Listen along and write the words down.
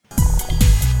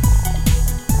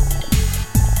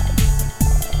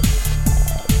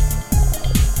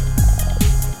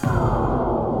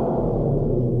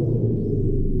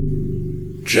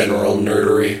General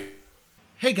Nerdery.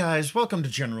 Hey guys, welcome to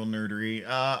General Nerdery.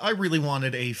 I really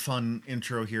wanted a fun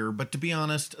intro here, but to be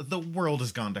honest, the world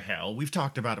has gone to hell. We've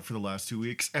talked about it for the last 2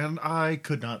 weeks, and I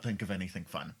could not think of anything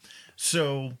fun.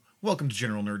 So, welcome to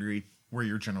General Nerdery. We're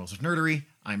your generals of nerdery.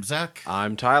 I'm Zach.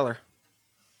 I'm Tyler.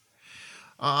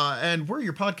 And we're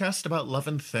your podcast about love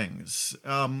and things.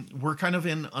 We're kind of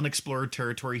in unexplored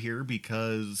territory here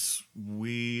because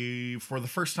we, for the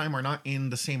first time, are not in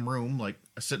the same room, like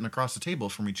sitting across the table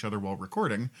from each other while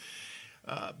recording,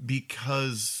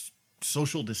 because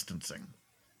social distancing.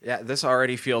 Yeah, this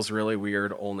already feels really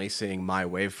weird only seeing my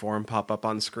waveform pop up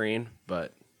on screen,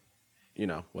 but, you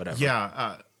know, whatever.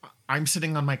 Yeah, I'm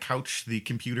sitting on my couch. The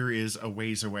computer is a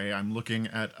ways away. I'm looking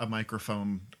at a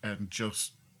microphone and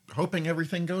just hoping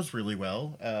everything goes really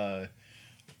well.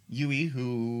 Yui,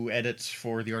 who edits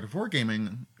for The Art of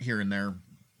Wargaming here and there,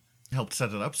 helped set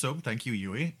it up, so thank you,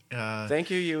 Yui. Thank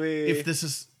you, Yui. If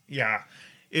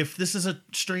this is a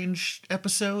strange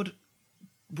episode,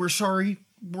 we're sorry.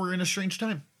 We're in a strange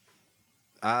time.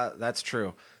 That's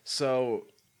true. So,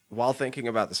 while thinking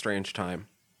about the strange time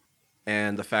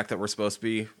and the fact that we're supposed to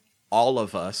be, all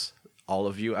of us, all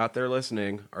of you out there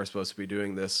listening, are supposed to be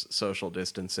doing this social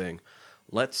distancing,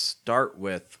 let's start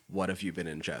with what have you been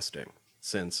ingesting,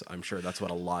 since I'm sure that's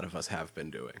what a lot of us have been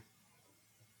doing.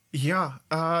 Yeah,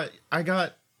 I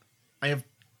have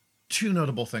two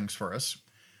notable things for us.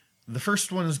 The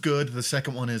first one is good. The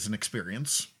second one is an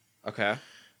experience. Okay.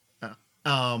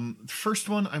 First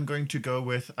one I'm going to go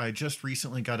with, I just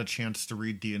recently got a chance to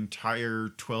read the entire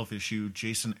 12-issue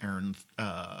Jason Aaron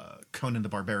Conan the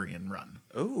Barbarian run.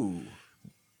 Ooh.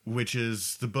 Which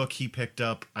is the book he picked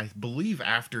up, I believe,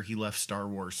 after he left Star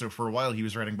Wars. So for a while he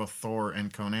was writing both Thor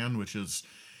and Conan, which is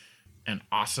an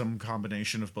awesome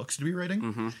combination of books to be writing.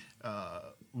 Mm-hmm.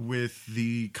 With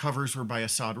the covers were by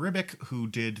Assad Ribic, who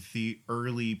did the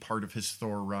early part of his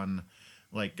Thor run,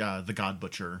 like the God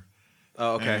Butcher.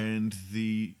 Oh, okay. And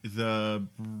the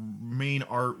main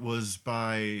art was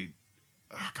by,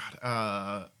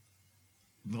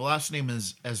 the last name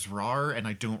is Ezrar, and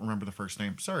I don't remember the first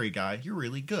name. Sorry, guy, you're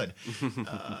really good.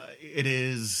 It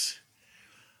is.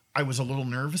 I was a little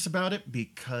nervous about it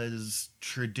because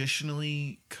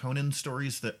traditionally Conan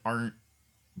stories that aren't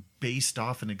based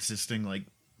off an existing like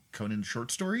Conan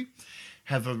short story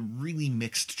have a really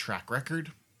mixed track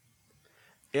record.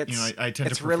 It's, I tend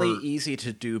to prefer, really easy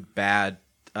to do bad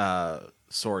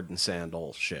sword and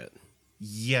sandal shit.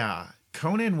 Yeah,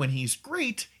 Conan when he's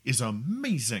great is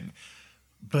amazing,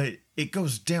 but it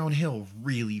goes downhill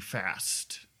really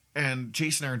fast. And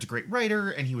Jason Aaron's a great writer,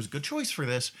 and he was a good choice for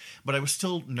this, but I was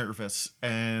still nervous.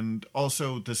 And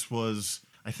also, this was,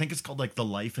 I think it's called like The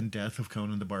Life and Death of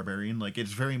Conan the Barbarian. Like,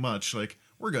 it's very much like,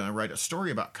 we're going to write a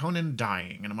story about Conan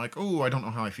dying. And I'm like, oh, I don't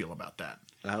know how I feel about that.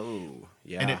 Oh,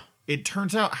 yeah. And it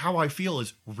turns out how I feel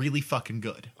is really fucking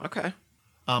good. Okay.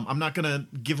 I'm not going to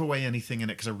give away anything in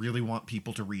it because I really want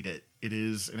people to read it. It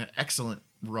is an excellent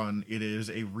run. It is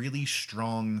a really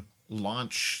strong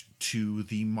launch to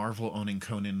the Marvel owning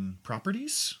Conan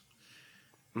properties,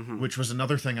 which was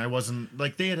another thing I wasn't,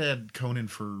 like, they had Conan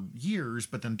for years,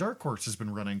 but then Dark Horse has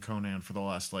been running Conan for the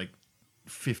last, like,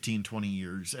 15, 20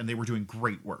 years, and they were doing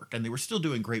great work, and they were still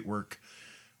doing great work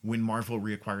when Marvel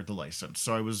reacquired the license.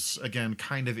 So I was, again,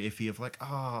 kind of iffy of like,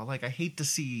 I hate to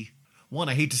see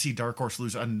Dark Horse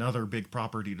lose another big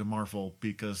property to Marvel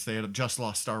because they had just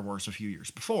lost Star Wars a few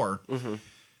years before. Mm-hmm.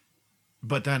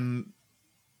 But then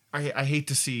I hate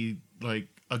to see like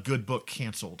a good book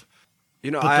canceled. You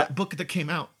know, the book that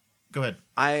came out. Go ahead.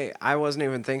 I wasn't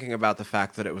even thinking about the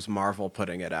fact that it was Marvel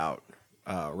putting it out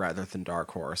rather than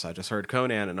Dark Horse. I just heard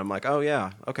Conan, and I'm like, oh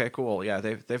yeah, okay, cool. Yeah,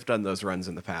 they've done those runs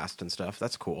in the past and stuff.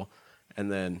 That's cool. And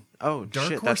then, oh Dark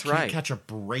shit, Horse that's can't right. catch a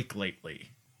break lately.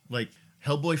 Like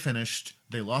Hellboy finished,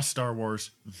 they lost Star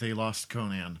Wars, they lost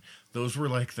Conan. Those were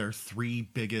like their three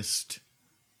biggest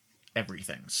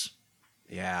everythings.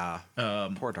 Yeah.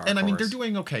 Poor Dark And I mean, Horse. they're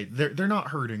doing okay. They're not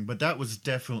hurting, but that was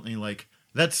definitely like,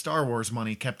 that Star Wars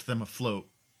money kept them afloat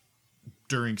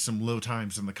during some low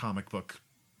times in the comic book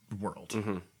world.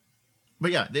 Mm-hmm.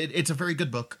 But yeah, it's a very good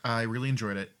book. I really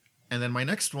enjoyed it. And then my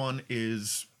next one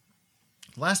is,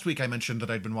 last week I mentioned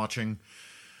that I'd been watching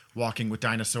Walking with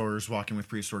Dinosaurs, Walking with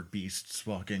Prehistoric Beasts,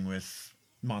 Walking with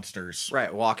Monsters.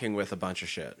 Right, walking with a bunch of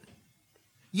shit.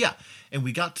 Yeah, and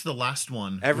we got to the last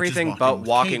one. Everything but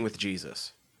Walking with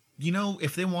Jesus. You know,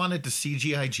 if they wanted to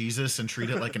CGI Jesus and treat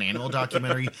it like an animal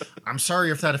documentary, I'm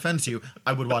sorry if that offends you,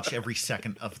 I would watch every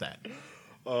second of that.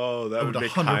 Oh, that would be 100%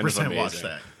 kind of amazing. watch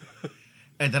that.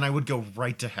 And then I would go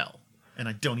right to hell. And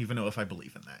I don't even know if I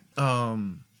believe in that.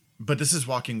 But this is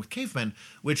Walking with Cavemen,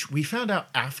 which we found out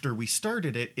after we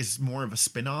started it is more of a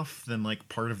spin-off than like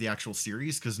part of the actual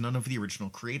series because none of the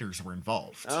original creators were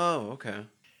involved. Oh, okay.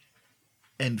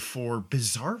 And for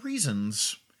bizarre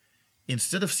reasons,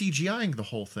 instead of CGIing the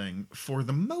whole thing, for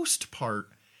the most part,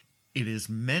 it is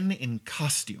men in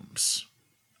costumes.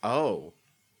 Oh.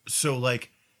 So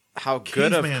like, how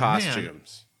good of Caveman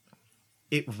costumes. Man,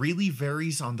 it really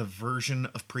varies on the version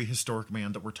of prehistoric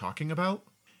man that we're talking about.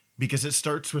 Because it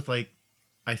starts with, like,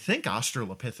 I think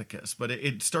Australopithecus, but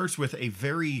it starts with a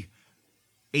very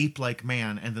ape-like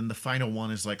man, and then the final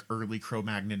one is, like, early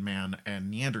Cro-Magnon man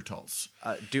and Neanderthals.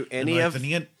 Do any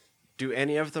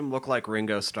of them look like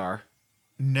Ringo Starr?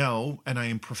 No, and I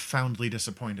am profoundly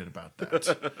disappointed about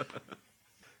that.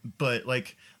 But,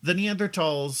 like, the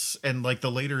Neanderthals and, like,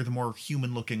 the more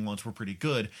human-looking ones were pretty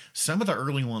good. Some of the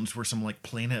early ones were some, like,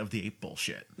 Planet of the Apes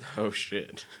bullshit. Oh,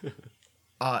 shit.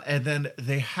 And then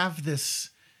they have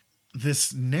this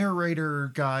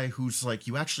narrator guy who's like,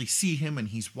 you actually see him and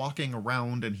he's walking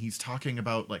around and he's talking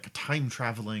about like time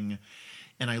traveling.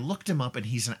 And I looked him up and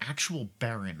he's an actual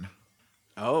baron.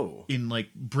 Oh. In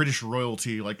like British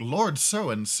royalty, like Lord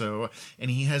so-and-so. And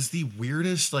he has the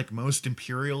weirdest, like most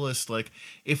imperialist, like,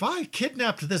 if I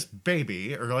kidnapped this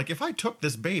baby, or like if I took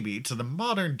this baby to the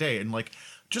modern day and like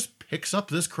just picks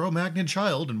up this Cro-Magnon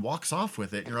child and walks off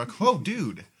with it. And you're like, whoa,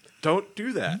 dude. Don't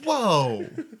do that. Whoa.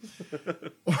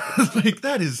 Like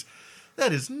that is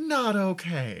not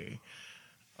okay.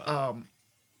 And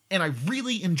I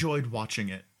really enjoyed watching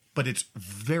it, but it's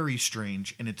very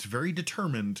strange and it's very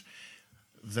determined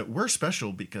that we're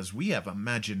special because we have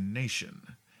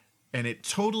imagination. And it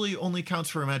totally only counts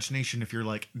for imagination if you're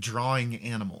like drawing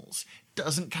animals.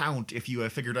 Doesn't count if you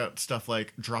have figured out stuff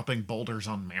like dropping boulders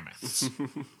on mammoths.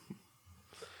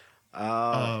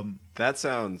 That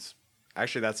sounds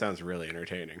really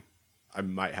entertaining. I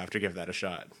might have to give that a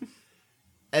shot.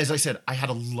 As I said, I had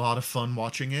a lot of fun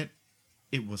watching it.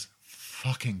 It was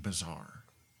fucking bizarre.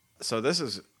 So this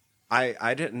is...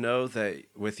 I didn't know that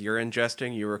with your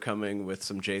ingesting, you were coming with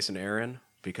some Jason Aaron,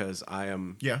 because I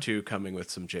am, too, coming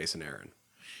with some Jason Aaron.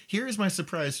 Here is my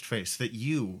surprised face that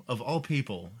you, of all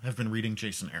people, have been reading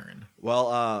Jason Aaron.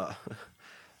 Well,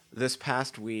 this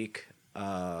past week,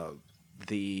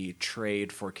 the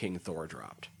trade for King Thor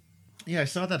dropped. Yeah, I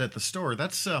saw that at the store.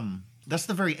 That's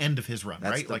the very end of his run,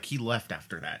 right? Like he left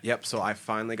after that. Yep. So I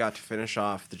finally got to finish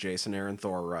off the Jason Aaron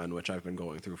Thor run, which I've been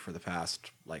going through for the past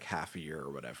like half a year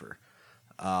or whatever.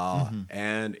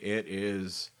 And it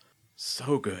is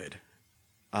so good.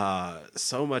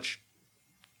 So much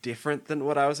different than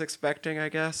what I was expecting, I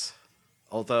guess.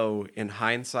 Although in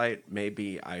hindsight,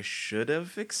 maybe I should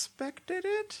have expected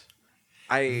it.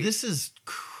 This is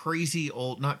crazy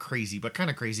old, not crazy, but kind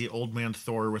of crazy old man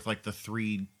Thor with like the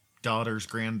 3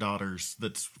 granddaughters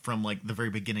that's from like the very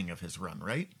beginning of his run,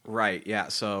 right? Right, yeah.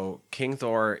 So King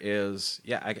Thor is,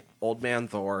 old man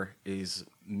Thor is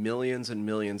millions and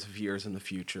millions of years in the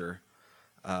future,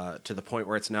 to the point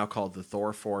where it's now called the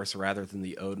Thor Force rather than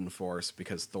the Odin Force,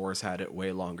 because Thor's had it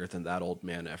way longer than that old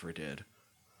man ever did.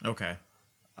 Okay.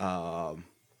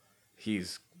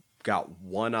 He's got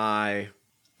one eye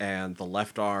and the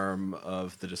left arm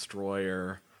of the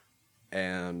Destroyer,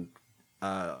 and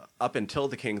up until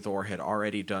the King Thor had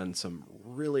already done some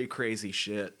really crazy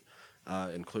shit,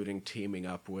 including teaming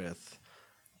up with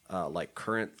like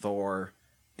current Thor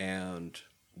and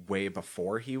way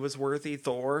before he was worthy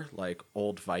Thor, like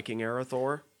old Viking era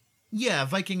Thor. Yeah,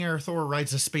 Viking era Thor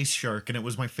rides a space shark, and it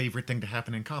was my favorite thing to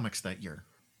happen in comics that year.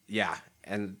 Yeah,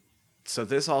 and so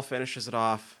this all finishes it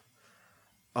off.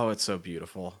 Oh, it's so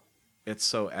beautiful. It's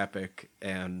so epic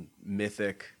and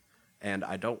mythic, and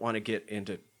I don't want to get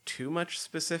into too much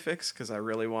specifics because I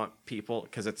really want people,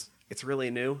 because it's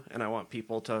really new, and I want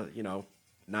people to,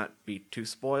 not be too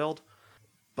spoiled.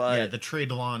 But yeah, the trade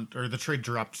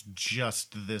dropped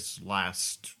just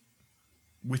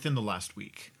within the last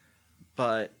week.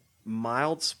 But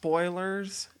mild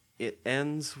spoilers, it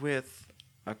ends with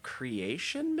a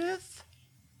creation myth.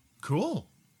 Cool.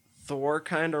 Thor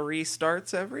kind of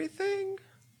restarts everything.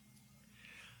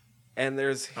 And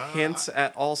there's hints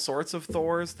at all sorts of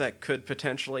Thors that could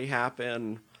potentially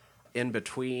happen in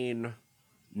between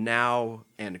now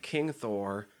and King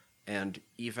Thor, and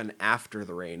even after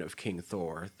the reign of King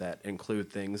Thor, that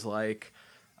include things like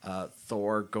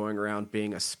Thor going around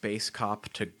being a space cop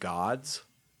to gods.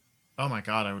 Oh my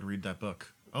god, I would read that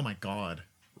book. Oh my god.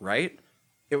 Right?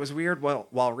 It was weird.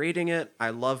 While reading it,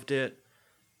 I loved it.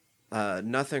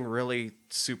 Nothing really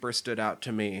super stood out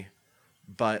to me,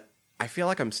 but I feel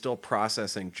like I'm still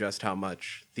processing just how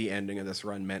much the ending of this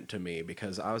run meant to me,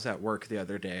 because I was at work the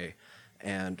other day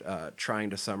and trying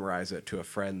to summarize it to a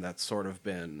friend that's sort of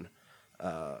been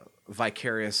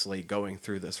vicariously going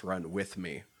through this run with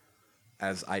me,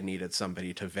 as I needed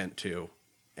somebody to vent to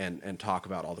and talk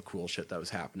about all the cool shit that was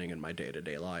happening in my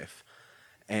day-to-day life.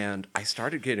 And I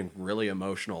started getting really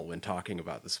emotional when talking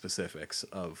about the specifics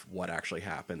of what actually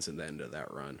happens in the end of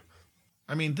that run.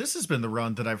 I mean, this has been the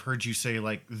run that I've heard you say,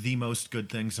 like, the most good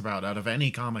things about out of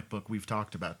any comic book we've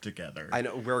talked about together. I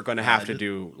know we're going to have to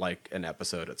do, like, an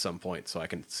episode at some point so I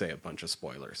can say a bunch of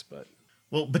spoilers, but...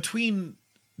 Well, between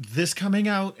this coming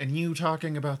out and you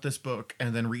talking about this book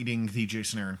and then reading the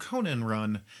Jason Aaron Conan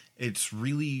run, it's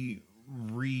really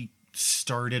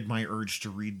restarted my urge to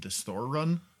read this Thor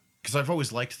run. Because I've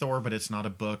always liked Thor, but it's not a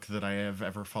book that I have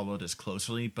ever followed as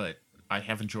closely, but I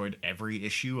have enjoyed every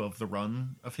issue of the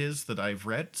run of his that I've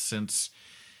read since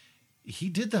he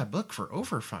did that book for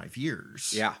over 5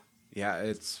 years. Yeah,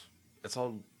 it's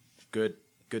all good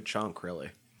chunk,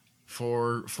 really.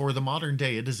 For the modern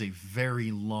day, it is a very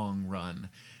long run.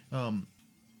 And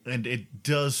it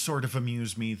does sort of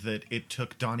amuse me that it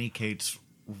took Donny Cates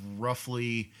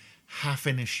roughly half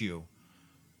an issue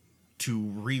to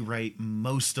rewrite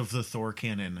most of the Thor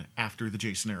canon after the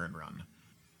Jason Aaron run.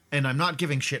 And I'm not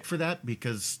giving shit for that,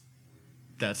 because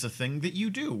that's a thing that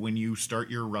you do when you start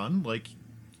your run. Like,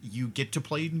 you get to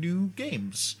play new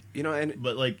games. You know, and...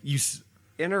 But, like, you...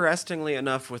 Interestingly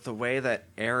enough, with the way that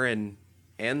Aaron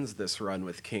ends this run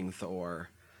with King Thor,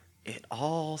 it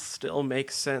all still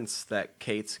makes sense that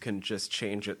Cates can just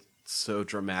change it so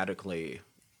dramatically,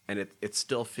 and it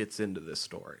still fits into this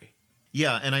story.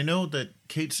 Yeah, and I know that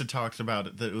Cates had talked about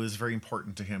it, that it was very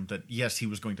important to him that, yes, he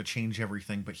was going to change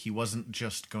everything, but he wasn't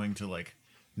just going to, like,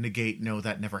 negate, no,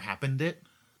 that never happened it.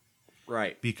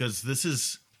 Right. Because this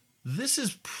is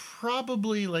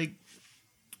probably, like,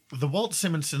 the Walt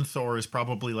Simonson Thor is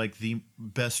probably, like, the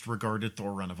best regarded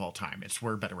Thor run of all time. It's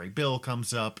where Beta Ray Bill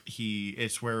comes up.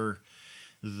 It's where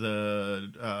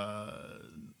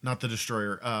not the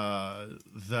Destroyer,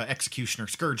 the Executioner,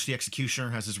 Scourge the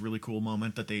Executioner, has this really cool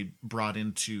moment that they brought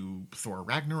into Thor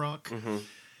Ragnarok. Mm-hmm.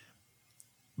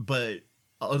 But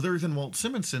other than Walt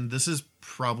Simonson, this is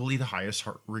probably the highest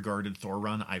regarded Thor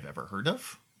run I've ever heard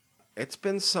of. It's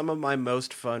been some of my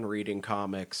most fun reading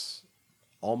comics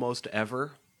almost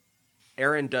ever.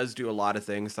 Aaron does do a lot of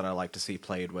things that I like to see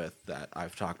played with that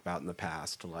I've talked about in the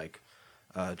past, like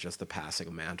just the passing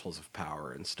of mantles of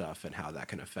power and stuff, and how that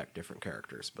can affect different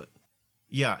characters. But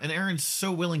yeah, and Aaron's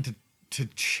so willing to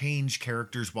change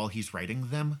characters while he's writing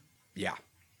them. Yeah,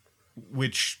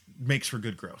 which makes for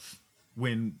good growth.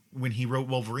 When he wrote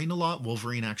Wolverine a lot,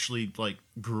 Wolverine actually, like,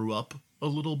 grew up a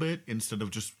little bit instead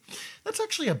of just... That's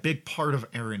actually a big part of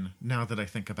Aaron, now that I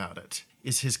think about it,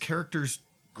 is his characters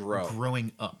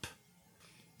growing up.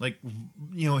 Like,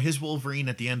 you know, his Wolverine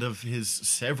at the end of his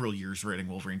several years writing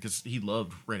Wolverine, because he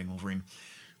loved writing Wolverine,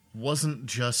 wasn't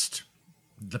just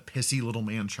the pissy little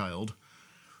man-child.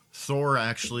 Thor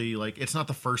actually, like, it's not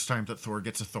the first time that Thor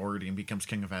gets authority and becomes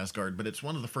King of Asgard, but it's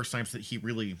one of the first times that he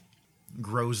really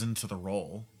grows into the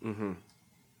role. Mm-hmm.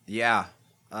 Yeah,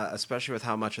 especially with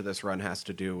how much of this run has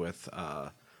to do with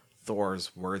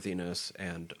Thor's worthiness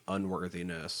and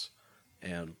unworthiness,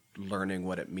 and learning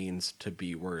what it means to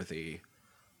be worthy,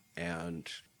 and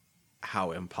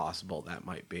how impossible that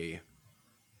might be.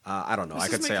 I don't know. I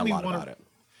could say a lot about it.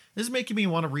 This is making me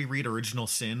want to reread Original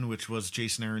Sin, which was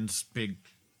Jason Aaron's big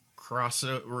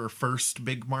crossover, or first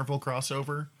big Marvel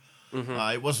crossover. Mm-hmm.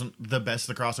 It wasn't the best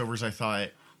of the crossovers. I thought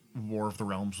War of the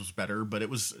Realms was better, but it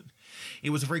was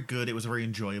very good. It was a very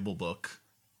enjoyable book,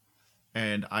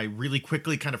 and I really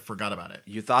quickly kind of forgot about it.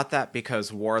 You thought that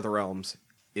because War of the Realms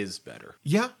is better.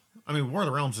 Yeah. I mean, War of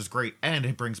the Realms is great, and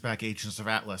it brings back Agents of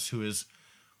Atlas, who is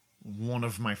one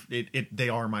of my... they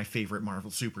are my favorite Marvel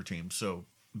super team, so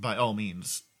by all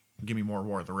means, give me more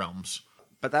War of the Realms.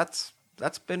 But that's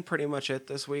been pretty much it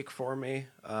this week for me.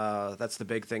 That's the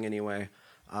big thing anyway.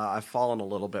 I've fallen a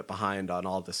little bit behind on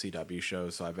all the CW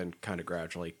shows, so I've been kind of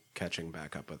gradually catching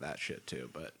back up with that shit too,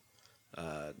 but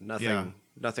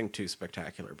nothing too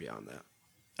spectacular beyond that.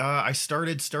 I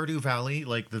started Stardew Valley,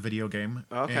 like the video game,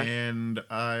 and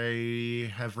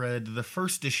I have read the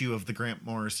first issue of the Grant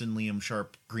Morrison, Liam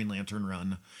Sharp Green Lantern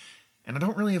run, and I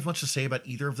don't really have much to say about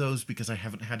either of those because I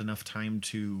haven't had enough time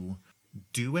to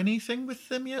do anything with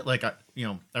them yet. Like,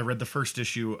 I read the first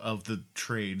issue of the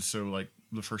trade, so like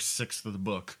the first sixth of the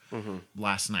book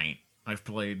last night. I've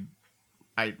played,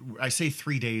 I say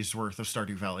 3 days worth of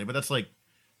Stardew Valley, but that's like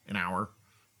an hour.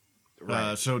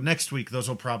 Right. So next week, those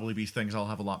will probably be things I'll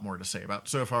have a lot more to say about.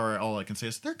 So far, all I can say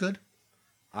is they're good.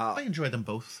 I enjoy them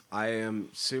both. I am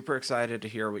super excited to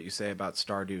hear what you say about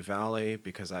Stardew Valley,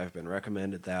 because I've been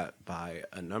recommended that by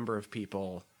a number of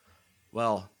people,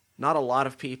 Well, not a lot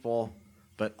of people,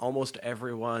 but almost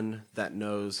everyone that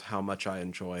knows how much I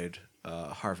enjoyed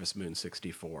Harvest Moon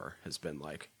 64 has been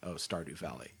like, oh, Stardew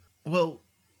Valley. Well,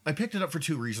 I picked it up for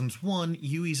two reasons. One,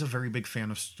 Yui's a very big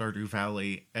fan of Stardew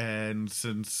Valley, and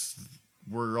since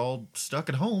we're all stuck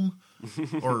at home,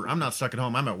 or I'm not stuck at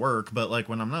home, I'm at work, but like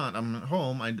when I'm not, I'm at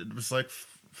home, I was like,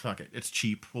 fuck it, it's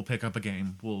cheap, we'll pick up a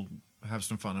game, we'll have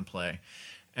some fun and play.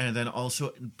 And then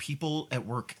also, people at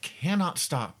work cannot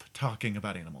stop talking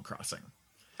about Animal Crossing.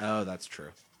 Oh, that's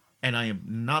true. And I am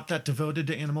not that devoted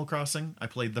to Animal Crossing. I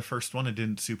played the first one and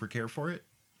didn't super care for it.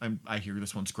 I hear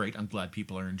this one's great. I'm glad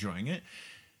people are enjoying it.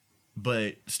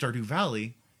 But Stardew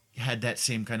Valley had that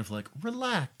same kind of like,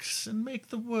 relax and make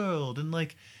the world and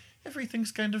like,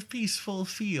 everything's kind of peaceful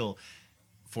feel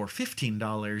for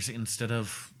 $15 instead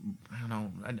of, I don't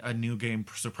know, a new game,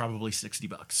 so probably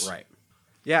 $60. Right.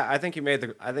 Yeah, I think you made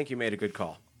a good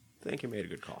call.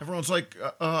 Everyone's like,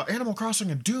 Animal Crossing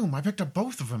and Doom. I picked up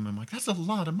both of them. I'm like, that's a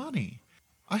lot of money.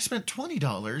 I spent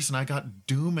 $20 and I got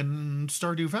Doom and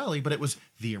Stardew Valley, but it was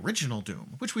the original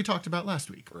Doom, which we talked about last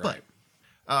week. Right.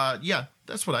 But yeah,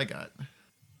 that's what I got.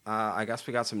 I guess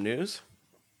we got some news.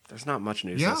 There's not much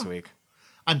news this week.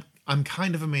 I'm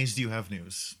kind of amazed you have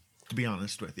news, to be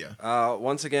honest with you.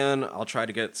 Once again, I'll try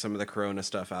to get some of the Corona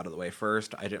stuff out of the way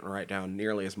first. I didn't write down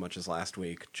nearly as much as last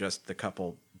week, just the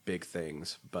couple big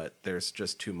things, but there's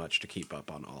just too much to keep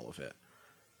up on all of it.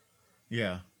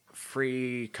 Yeah.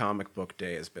 Free Comic Book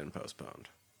Day has been postponed.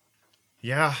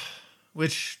 Yeah,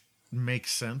 which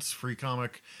makes sense. Free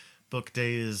Comic Book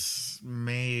Day is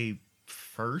May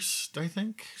 1st, I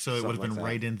think. So it would have been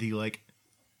right in the like,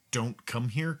 don't come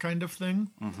here kind of thing.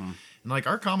 Mm-hmm. And like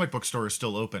our comic book store is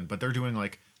still open, but they're doing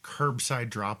like curbside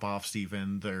drop-offs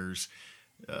even. There's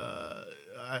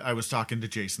I was talking to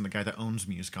Jason, the guy that owns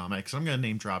Muse Comics. I'm going to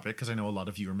name drop it because I know a lot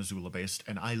of you are Missoula based,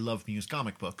 and I love Muse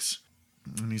comic books.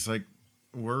 And he's like,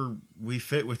 we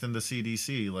fit within the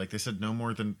CDC. Like they said, no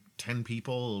more than 10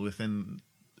 people within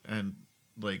and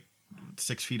like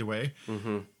 6 feet away.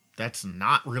 Mm-hmm. That's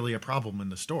not really a problem in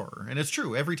the store. And it's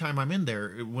true. Every time I'm in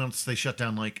there, once they shut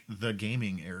down like the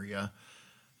gaming area,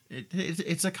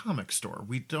 it's a comic store.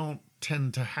 We don't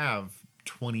tend to have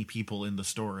 20 people in the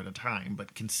store at a time,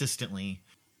 but consistently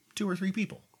 2 or 3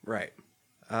 people. Right.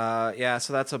 Yeah,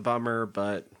 so that's a bummer,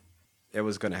 but it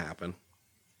was going to happen.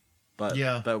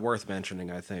 But worth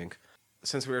mentioning, I think.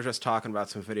 Since we were just talking about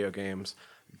some video games,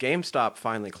 GameStop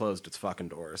finally closed its fucking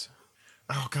doors.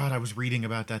 Oh, God, I was reading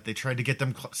about that. They tried to get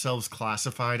themselves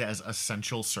classified as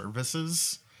essential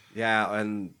services. Yeah,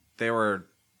 and they were,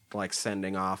 like,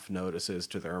 sending off notices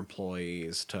to their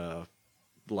employees to,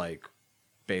 like,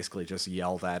 basically just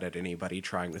yell that at anybody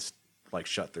trying to, like,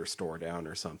 shut their store down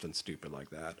or something stupid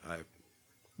like that.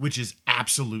 Which is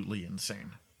absolutely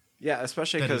insane. Yeah,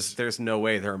 especially because there's no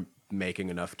way they're making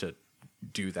enough to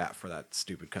do that for that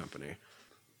stupid company.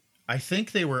 I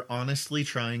think they were honestly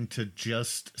trying to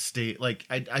just stay... Like,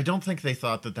 I don't think they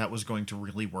thought that was going to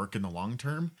really work in the long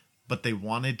term, but they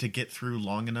wanted to get through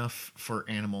long enough for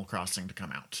Animal Crossing to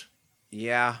come out.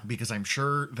 Yeah. Because I'm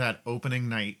sure that opening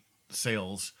night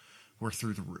sales were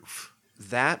through the roof.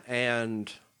 That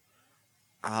and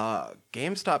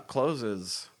GameStop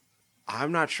closes.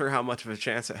 I'm not sure how much of a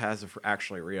chance it has of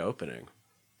actually reopening.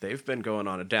 They've been going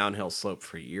on a downhill slope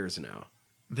for years now.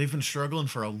 They've been struggling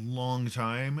for a long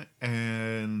time,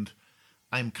 and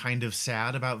I'm kind of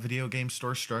sad about video game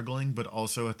stores struggling, but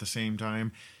also at the same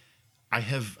time, I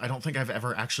don't think I've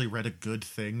ever actually read a good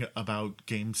thing about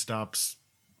GameStop's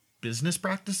business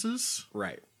practices.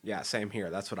 Right. Yeah, same here.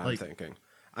 That's what I'm thinking.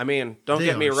 I mean, don't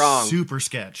get me wrong. Super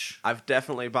sketch. I've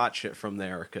definitely bought shit from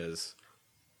there because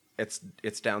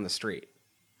it's down the street.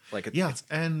 Like it's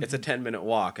a 10-minute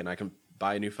walk, and I can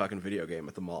buy a new fucking video game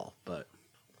at the mall. But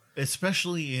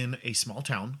especially in a small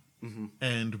town, mm-hmm.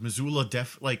 and Missoula,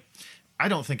 I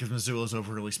don't think of Missoula as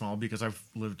overly small because I've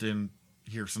lived in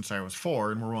here since I was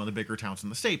 4, and we're one of the bigger towns in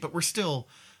the state. But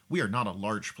we are not a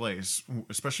large place,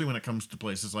 especially when it comes to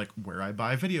places like where I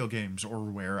buy video games or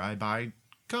where I buy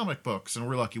comic books. And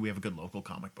we're lucky we have a good local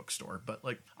comic book store. But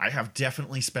like, I have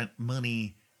definitely spent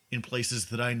money in places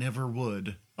that I never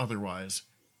would otherwise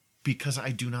because I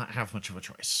do not have much of a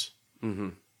choice. Mm-hmm.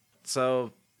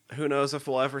 So who knows if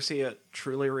we'll ever see it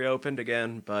truly reopened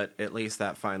again, but at least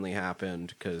that finally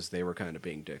happened because they were kind of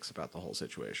being dicks about the whole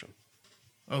situation.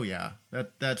 Oh yeah,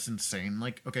 that's insane.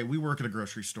 Like, okay, we work at a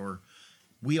grocery store.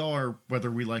 We are,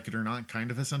 whether we like it or not, kind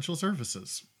of essential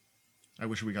services. I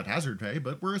wish we got hazard pay,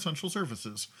 but we're essential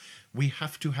services. We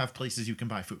have to have places you can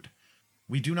buy food.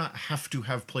 We do not have to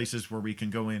have places where we can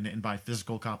go in and buy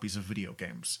physical copies of video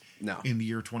games. No. In the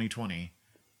year 2020.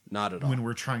 Not at all. When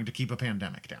we're trying to keep a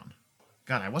pandemic down.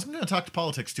 God, I wasn't going to talk to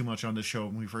politics too much on this show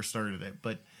when we first started it,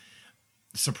 but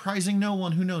surprising no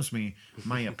one who knows me,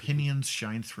 my opinions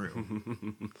shine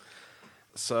through.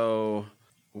 So,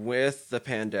 with the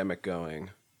pandemic going,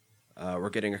 we're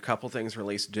getting a couple things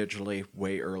released digitally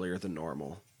way earlier than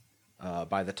normal.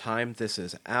 By the time this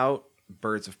is out,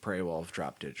 Birds of Prey will have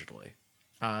dropped digitally.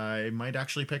 I might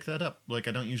actually pick that up. Like,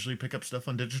 I don't usually pick up stuff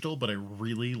on digital, but I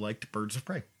really liked Birds of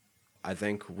Prey. I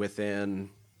think within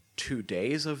 2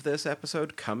 days of this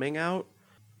episode coming out,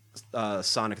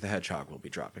 Sonic the Hedgehog will be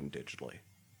dropping digitally.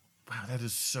 Wow, that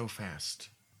is so fast.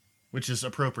 Which is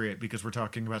appropriate because we're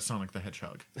talking about Sonic the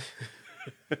Hedgehog.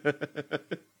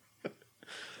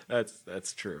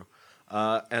 That's true.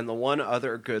 And the one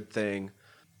other good thing,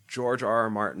 George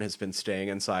R.R. Martin has been staying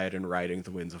inside and writing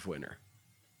The Winds of Winter.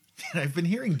 I've been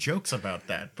hearing jokes about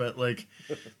that, but like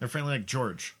they're finally like,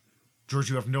 George,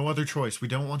 you have no other choice. We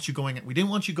didn't want you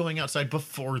going outside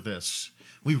before this.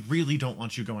 We really don't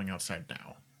want you going outside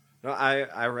now. No,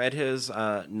 I read his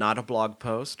not a blog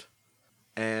post,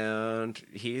 and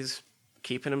he's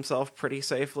keeping himself pretty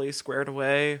safely squared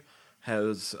away.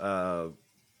 Has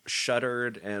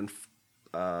shuttered and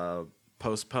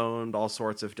postponed all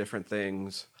sorts of different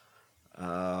things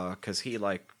because he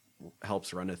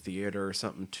helps run a theater or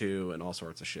something too, and all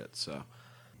sorts of shit. So,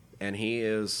 and he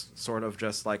is sort of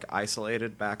just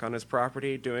isolated back on his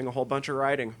property, doing a whole bunch of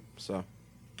writing. So,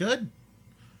 good.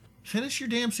 Finish your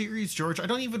damn series, George. I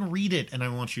don't even read it, and I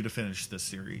want you to finish this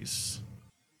series.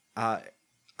 I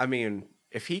mean,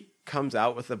 if he comes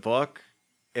out with a book,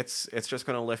 it's just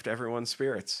going to lift everyone's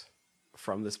spirits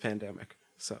from this pandemic.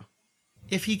 So,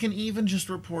 if he can even just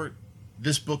report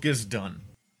this book is done,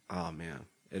 oh man,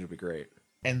 it'd be great.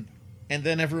 And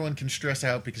then everyone can stress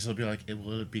out because they'll be like,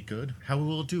 will it be good? How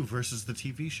will it do versus the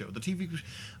TV show?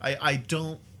 I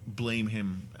don't blame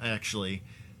him, actually,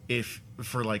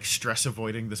 for stress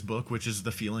avoiding this book, which is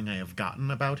the feeling I have gotten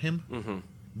about him. Mm-hmm.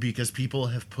 Because people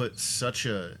have put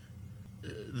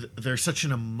there's such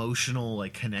an emotional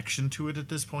connection to it at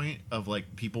this point of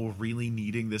people really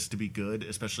needing this to be good,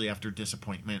 especially after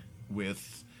disappointment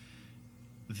with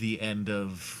the end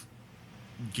of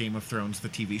Game of Thrones, the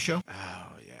TV show. Oh,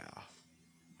 yeah.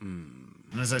 And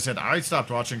as I said, I stopped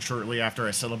watching shortly after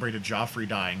I celebrated Joffrey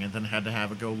dying and then had to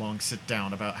have a long sit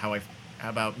down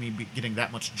about me getting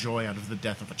that much joy out of the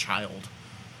death of a child.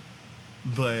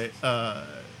 But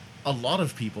a lot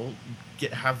of people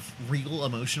have real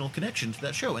emotional connection to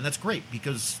that show, and that's great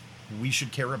because we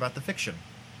should care about the fiction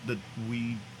that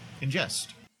we ingest.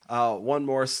 One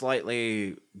more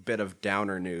slightly bit of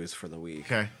downer news for the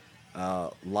week. Okay.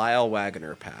 Lyle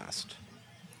Waggoner passed.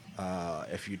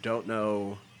 If you don't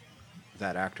know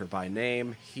that actor by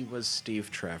name, he was Steve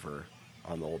Trevor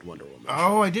on the old Wonder Woman show.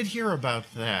 Oh, I did hear about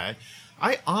that.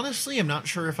 I honestly am not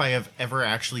sure if I have ever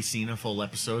actually seen a full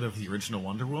episode of the original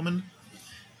Wonder Woman,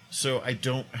 so I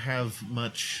don't have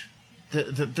much...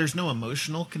 There's no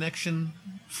emotional connection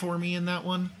for me in that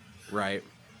one. Right.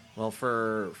 Well,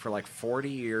 for 40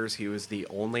 years, he was the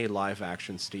only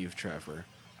live-action Steve Trevor.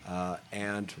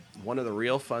 And one of the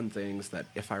real fun things that,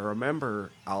 if I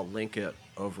remember, I'll link it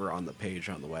over on the page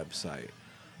on the website,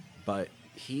 but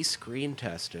he screen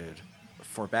tested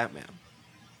for Batman.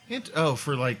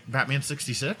 For Batman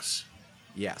 66?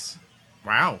 Yes.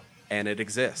 Wow. And it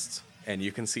exists, and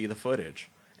you can see the footage.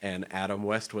 And Adam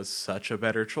West was such a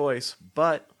better choice,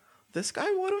 but this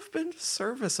guy would have been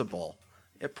serviceable.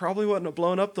 It probably wouldn't have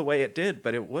blown up the way it did,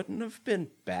 but it wouldn't have been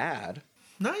bad.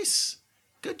 Nice.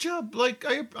 Good job.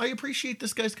 I appreciate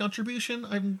this guy's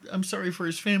contribution. I'm sorry for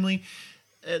his family.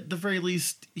 At the very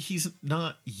least, he's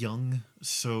not young,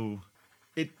 so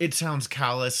it sounds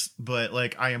callous, but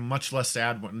I am much less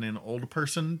sad when an old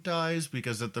person dies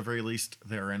because at the very least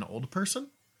they're an old person.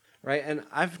 Right, and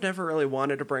I've never really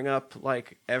wanted to bring up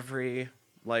every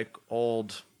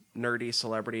old nerdy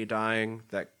celebrity dying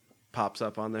that pops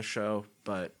up on this show,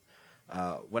 but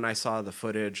when I saw the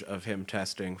footage of him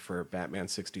testing for Batman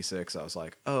 66, I was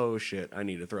like, oh shit, I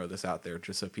need to throw this out there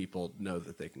just so people know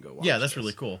that they can go watch. Yeah, that's this.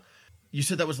 Really cool. You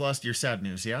said that was last year's sad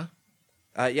news, yeah?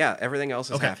 Yeah, everything else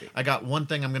is okay. happy. I got one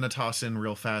thing I'm going to toss in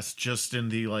real fast, just in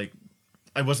the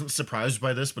I wasn't surprised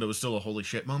by this, but it was still a holy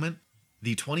shit moment.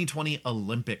 The 2020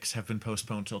 Olympics have been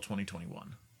postponed till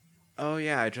 2021. Oh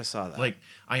yeah, I just saw that.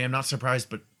 I am not surprised,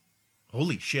 but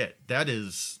holy shit, that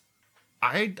is...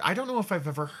 I don't know if I've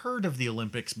ever heard of the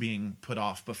Olympics being put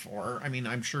off before. I mean,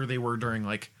 I'm sure they were during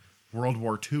World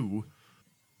War II,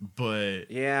 but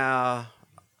yeah,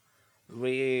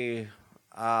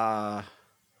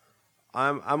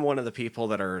 I'm one of the people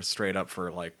that are straight up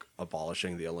for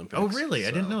abolishing the Olympics. Oh really? So,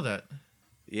 I didn't know that.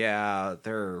 Yeah,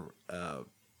 they're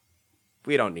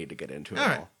we don't need to get into it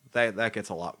all. That gets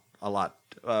a lot a lot,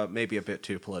 maybe a bit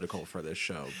too political for this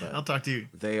show, but I'll talk to you.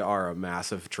 they are a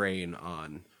massive drain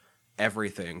on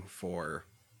everything for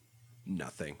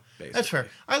nothing, basically. That's fair.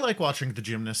 I like watching the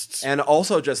gymnasts. And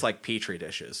also just like petri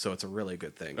dishes, so it's a really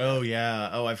good thing. Oh yeah.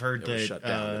 Oh, I've heard It was that shut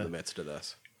down in the midst of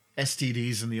this.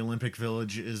 STDs in the Olympic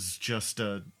Village is just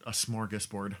a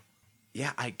smorgasbord.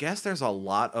 Yeah, I guess there's a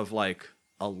lot of like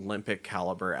Olympic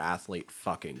caliber athlete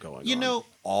fucking going on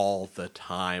all the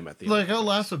time at the Like, Olympics. I'll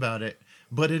laugh about it,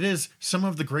 but it is some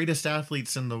of the greatest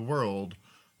athletes in the world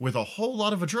with a whole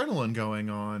lot of adrenaline going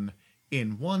on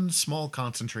in one small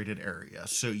concentrated area.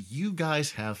 So you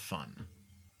guys have fun.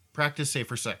 Practice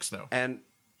safer sex, though. And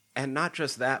not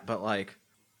just that, but like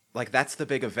that's the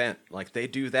big event. Like they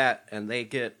do that and they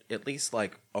get at least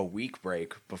like a week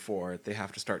break before they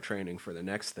have to start training for the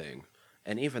next thing.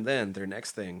 And even then, their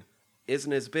next thing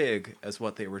isn't as big as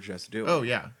what they were just doing. Oh,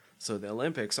 yeah. So the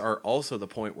Olympics are also the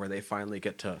point where they finally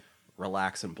get to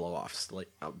relax and blow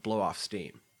off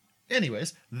steam.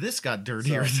 Anyways, this got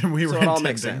dirtier than we were it all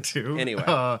makes intending sense. to. Anyway.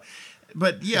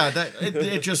 But yeah,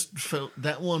 it just felt,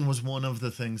 that one was one of the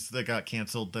things that got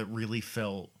canceled that really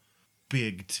felt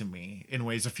big to me in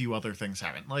ways a few other things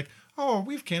haven't. Like, oh,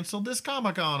 we've canceled this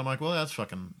Comic-Con. I'm like, well, that's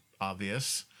fucking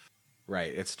obvious.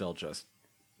 Right. It's still just,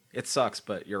 it sucks,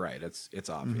 but you're right. It's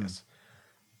obvious.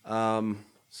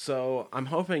 So I'm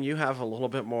hoping you have a little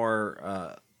bit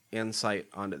more insight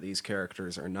onto these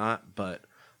characters or not, but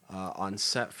on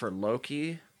set for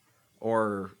Loki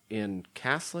or in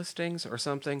cast listings or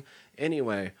something.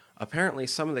 Anyway, apparently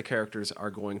some of the characters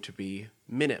are going to be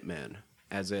Minutemen,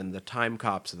 as in the time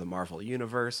cops of the Marvel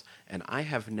Universe, and I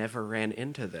have never ran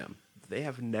into them. They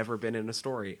have never been in a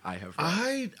story I have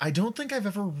read. I don't think I've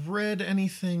ever read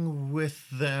anything with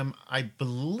them. I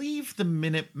believe the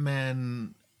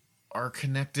Minutemen are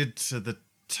connected to the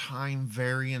Time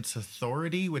Variance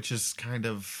Authority, which is kind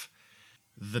of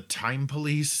the time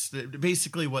police.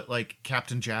 Basically what like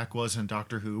Captain Jack was in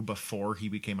Doctor Who before he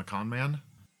became a con man.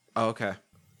 Oh, okay.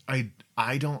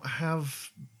 I don't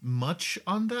have much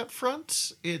on that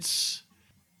front.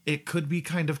 It could be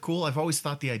kind of cool. I've always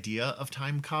thought the idea of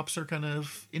time cops are kind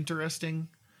of interesting.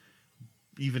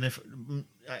 Even if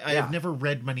I have never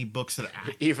read many books that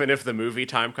Even if the movie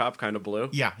Time Cop kind of blew?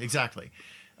 Yeah, exactly.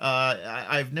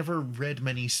 I've never read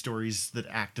many stories that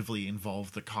actively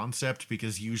involve the concept,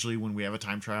 because usually when we have a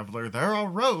time traveler, they're a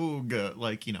rogue,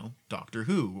 like, Doctor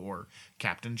Who or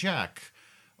Captain Jack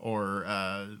or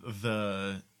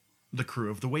the crew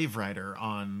of the Wave Rider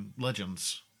on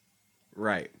Legends.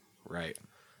 Right.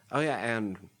 Oh yeah,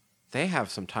 and they have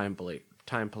some time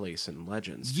police in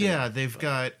Legends too. Yeah, they've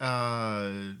got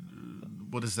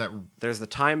what is that? There's the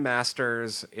Time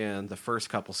Masters in the first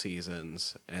couple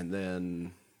seasons, and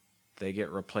then they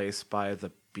get replaced by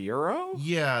the Bureau?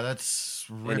 Yeah, that's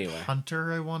Rip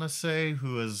Hunter, I want to say,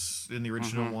 who was in the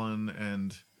original one,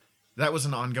 and that was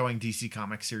an ongoing DC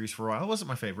Comics series for a while. It wasn't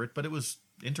my favorite, but it was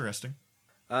interesting.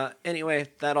 Anyway,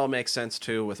 that all makes sense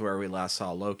too with where we last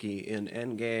saw Loki in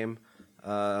Endgame.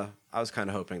 I was kind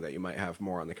of hoping that you might have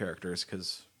more on the characters,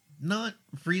 because... Not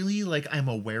really, like, I'm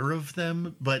aware of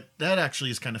them, but that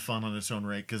actually is kind of fun on its own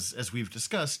right, because as we've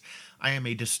discussed, I am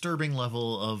a disturbing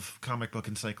level of comic book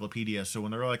encyclopedia, so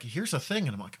when they're like, here's a thing,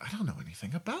 and I'm like, I don't know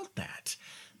anything about that.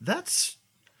 That's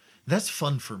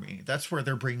fun for me. That's where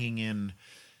they're bringing in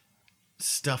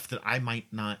stuff that I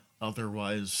might not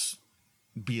otherwise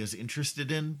be as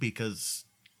interested in, because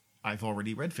I've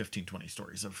already read 15, 20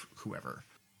 stories of whoever.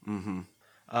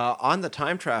 On the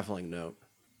time traveling note,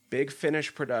 Big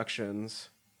Finish Productions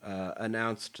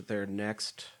announced their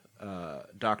next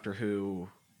Doctor Who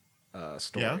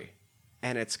story. Yeah?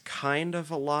 And it's kind of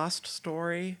a lost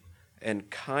story and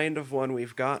kind of one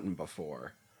we've gotten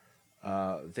before.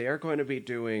 They are going to be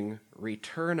doing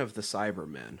Return of the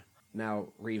Cybermen. Now,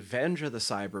 Revenge of the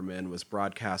Cybermen was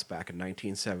broadcast back in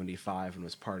 1975 and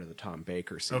was part of the Tom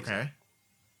Baker season. Okay.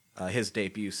 His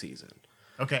debut season.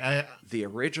 Okay. The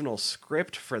original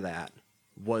script for that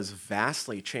was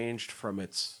vastly changed from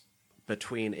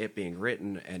between it being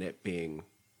written and it being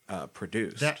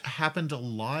produced. That happened a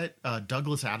lot.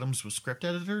 Douglas Adams was script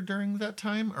editor during that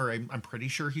time, or I'm pretty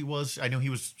sure he was. I know he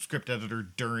was script editor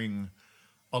during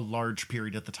a large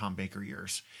period of the Tom Baker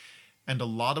years. And a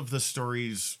lot of the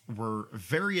stories were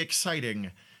very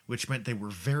exciting, which meant they were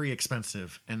very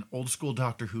expensive, and old school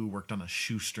Doctor Who worked on a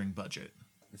shoestring budget.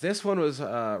 This one was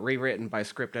rewritten by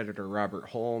script editor Robert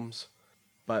Holmes,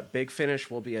 but Big Finish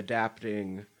will be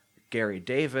adapting Gary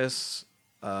Davis,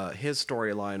 his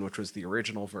storyline, which was the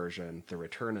original version, The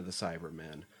Return of the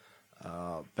Cybermen.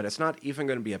 But it's not even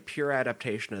going to be a pure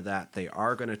adaptation of that. They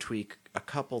are going to tweak a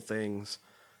couple things.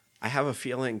 I have a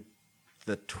feeling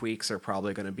the tweaks are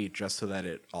probably going to be just so that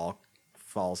it all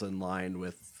falls in line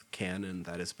with canon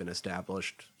that has been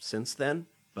established since then.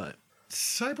 But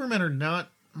Cybermen are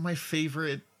not my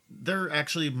favorite. They're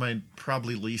actually my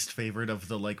probably least favorite of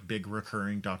the like big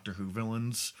recurring Doctor Who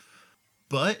villains.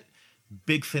 But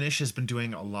Big Finish has been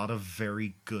doing a lot of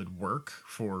very good work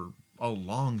for a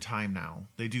long time now.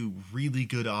 They do really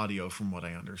good audio from what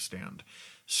I understand.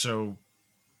 So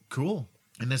cool.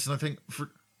 And there's nothing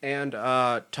for... And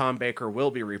Tom Baker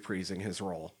will be reprising his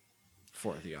role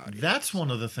for the audio. That's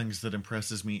one of the things that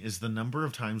impresses me is the number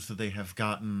of times that they have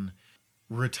gotten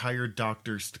retired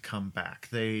doctors to come back.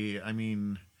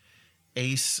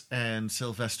 Ace and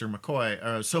Sylvester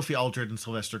McCoy, Sophie Aldred and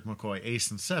Sylvester McCoy,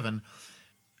 Ace and Seven,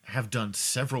 have done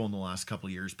several in the last couple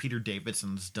of years. Peter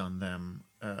Davidson's done them.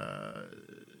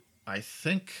 I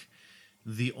think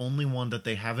the only one that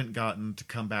they haven't gotten to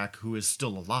come back who is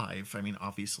still alive,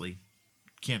 obviously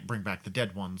can't bring back the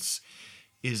dead ones,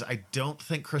 is I don't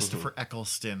think Christopher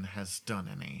Eccleston has done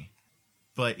any.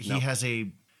 But he has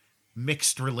a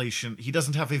mixed relation. He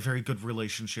doesn't have a very good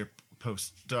relationship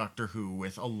post Doctor Who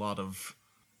with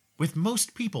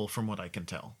most people, from what I can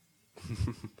tell.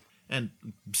 And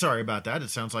sorry about that.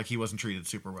 It sounds like he wasn't treated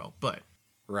super well, but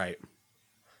right.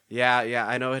 Yeah,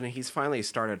 I know, and he's finally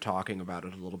started talking about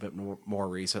it a little bit more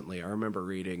recently. I remember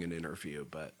reading an interview,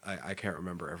 but I can't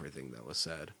remember everything that was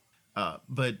said.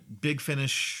 But Big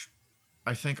Finish,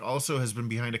 I think, also has been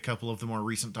behind a couple of the more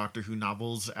recent Doctor Who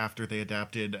novels after they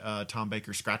adapted Tom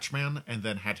Baker's Scratchman and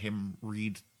then had him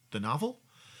read the novel.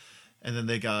 And then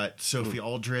they got Sophie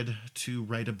Aldred to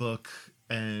write a book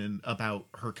about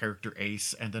her character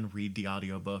Ace and then read the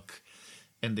audiobook.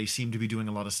 And they seem to be doing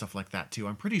a lot of stuff like that too.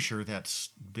 I'm pretty sure that's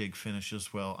Big Finish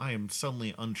as well. I am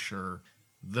suddenly unsure.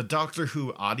 The Doctor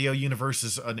Who audio universe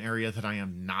is an area that I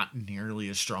am not nearly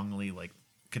as strongly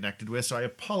connected with, so I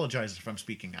apologize if I'm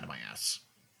speaking out of my ass.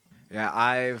 Yeah,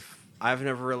 I've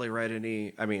never really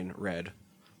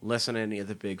listened to any of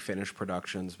the Big Finish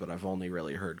productions, but I've only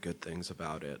really heard good things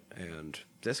about it. And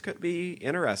this could be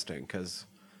interesting because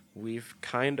we've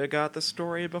kind of got the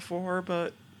story before,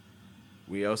 but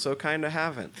we also kind of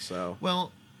haven't. So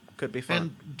could be fun.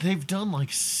 And they've done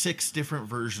 6 different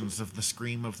versions of the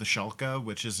Scream of the Shalka,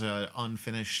 which is an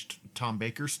unfinished Tom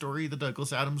Baker story that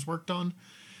Douglas Adams worked on.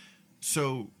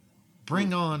 So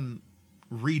bring on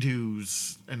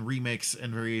redos and remakes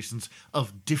and variations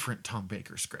of different Tom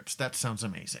Baker scripts. That sounds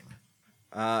amazing.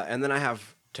 And then I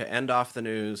have, to end off the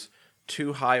news,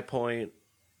 2 high point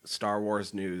Star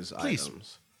Wars news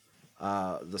items.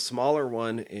 The smaller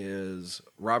one is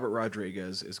Robert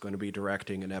Rodriguez is going to be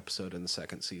directing an episode in the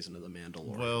 2nd season of The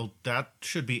Mandalorian. Well, that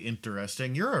should be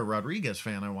interesting. You're a Rodriguez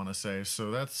fan, I want to say, so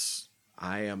that's...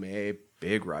 I am a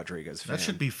big Rodriguez fan. That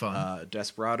should be fun.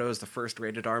 Desperado is the first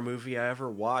rated R movie I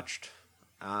ever watched.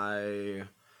 I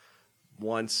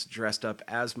once dressed up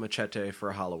as Machete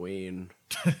for Halloween.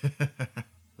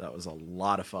 That was a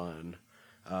lot of fun.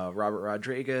 Robert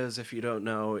Rodriguez, if you don't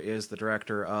know, is the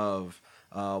director of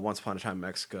Once Upon a Time in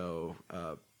Mexico,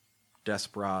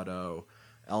 Desperado,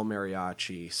 El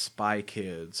Mariachi, Spy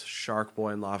Kids, Shark Boy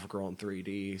and Lava Girl in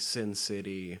 3D, Sin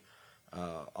City,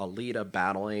 Alita,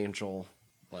 Battle Angel.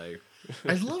 I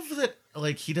love that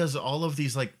he does all of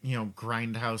these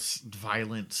grindhouse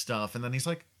violent stuff, and then he's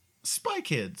like, Spy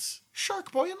Kids,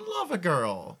 Shark Boy and Lava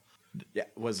Girl. Yeah,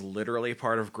 was literally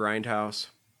part of Grindhouse.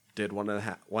 Did one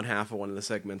half of one of the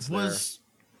segments there.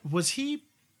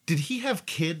 Did he have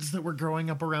kids that were growing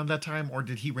up around that time, or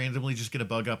did he randomly just get a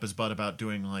bug up his butt about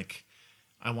doing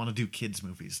I want to do kids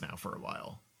movies now for a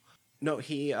while? No,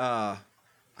 he I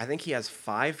think he has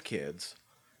 5 kids,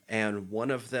 and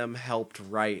one of them helped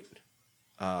write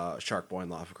Shark Boy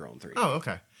and Lava Girl in 3D. Oh,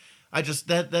 okay. I just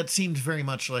that seemed very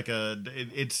much like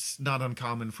it's not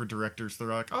uncommon for directors. They're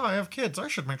like, oh, I have kids. I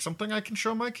should make something I can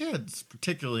show my kids,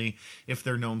 particularly if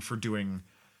they're known for doing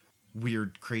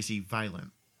weird, crazy,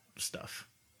 violent stuff.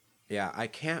 Yeah, I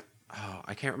can't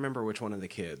remember which one of the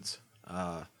kids.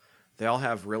 They all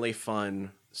have really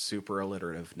fun, super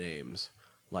alliterative names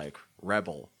like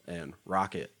Rebel and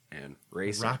Rocket and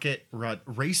Racer.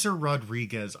 Racer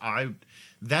Rodriguez.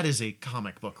 That is a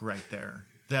comic book right there.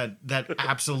 That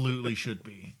absolutely should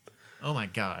be. Oh my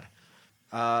god.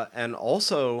 And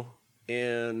also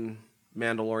in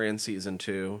Mandalorian Season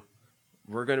 2,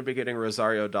 we're going to be getting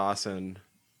Rosario Dawson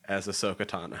as Ahsoka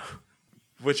Tano,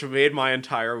 which made my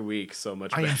entire week so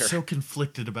much better. I am so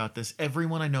conflicted about this.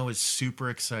 Everyone I know is super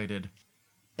excited,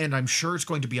 and I'm sure it's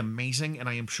going to be amazing, and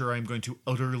I am sure I'm going to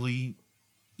utterly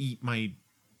eat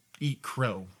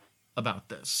crow about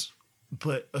this.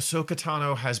 But Ahsoka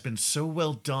Tano has been so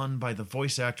well done by the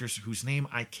voice actors whose name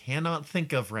I cannot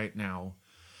think of right now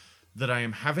that I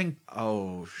am having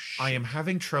Oh, shit. I am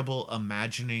having trouble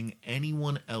imagining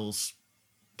anyone else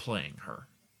playing her.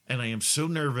 And I am so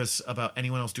nervous about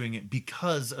anyone else doing it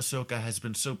because Ahsoka has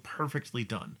been so perfectly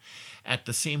done. At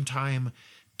the same time,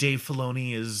 Dave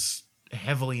Filoni is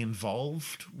heavily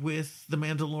involved with The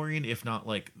Mandalorian, if not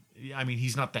like, I mean,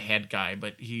 he's not the head guy,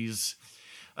 but he's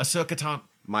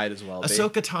Might as well be.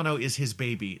 Ahsoka Tano is his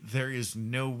baby. There is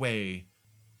no way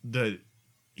that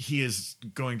he is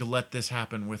going to let this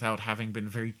happen without having been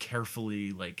very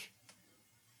carefully like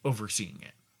overseeing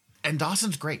it. And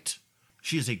Dawson's great.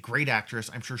 She is a great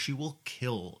actress. I'm sure she will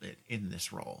kill it in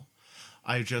this role.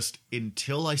 I just,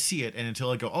 until I see it and until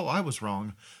I go, oh, I was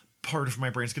wrong, part of my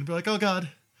brain's going to be like, oh, God.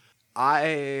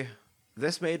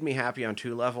 This made me happy on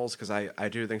two levels because I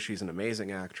do think she's an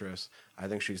amazing actress. I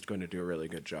think she's going to do a really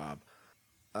good job.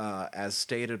 As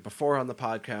stated before on the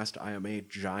podcast, I am a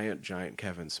giant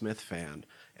Kevin Smith fan,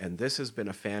 and this has been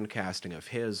a fan casting of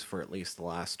his for at least the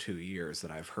last 2 years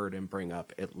that I've heard him bring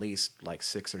up at least like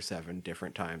 6 or 7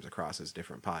 different times across his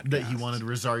different podcasts. That he wanted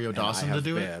Rosario Dawson to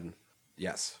do it?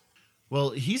 Yes. Well,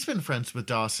 he's been friends with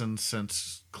Dawson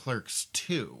since Clerks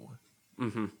 2.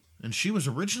 Mm-hmm. And she was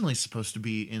originally supposed to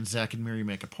be in Zack and Miri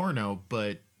Make a Porno,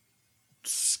 but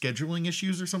scheduling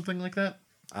issues or something like that?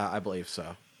 I believe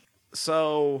so.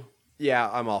 So, yeah,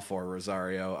 I'm all for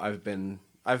Rosario. I've been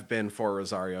for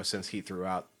Rosario since he threw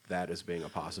out that as being a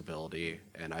possibility,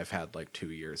 and I've had like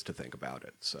 2 years to think about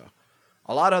it. So,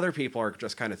 a lot of other people are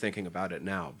just kind of thinking about it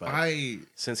now, but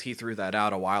since he threw that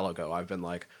out a while ago, I've been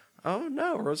like, oh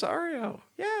no, Rosario.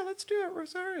 Yeah, let's do it,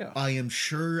 Rosario. I am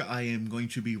sure I am going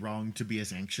to be wrong to be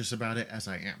as anxious about it as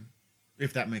I am,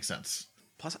 if that makes sense.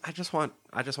 Plus, I just want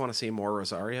to see more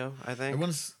Rosario. I think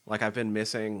like I've been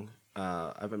missing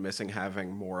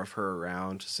having more of her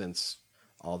around since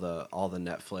all the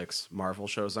Netflix Marvel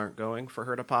shows aren't going for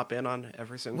her to pop in on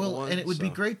every single one. Well, and it would be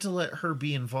great to let her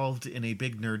be involved in a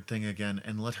big nerd thing again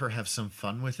and let her have some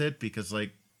fun with it because,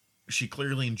 like, she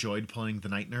clearly enjoyed playing the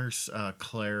night nurse,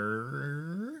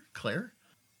 Claire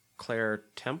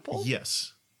Temple?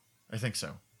 Yes, I think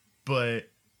so. But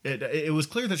it was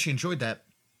clear that she enjoyed that,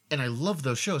 and I love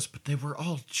those shows, but they were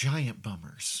all giant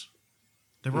bummers.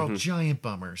 All giant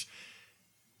bummers.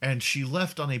 And she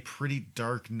left on a pretty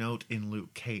dark note in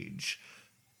Luke Cage.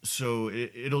 So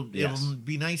it'll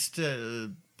be nice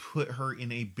to put her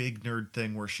in a big nerd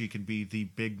thing where she can be the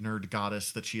big nerd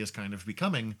goddess that she is kind of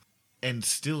becoming and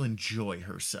still enjoy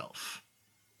herself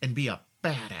and be a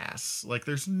badass. Like,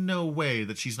 there's no way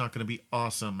that she's not going to be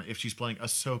awesome if she's playing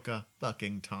Ahsoka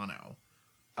fucking Tano.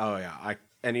 Oh, yeah.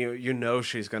 And you know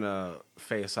she's going to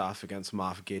face off against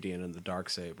Moff Gideon and the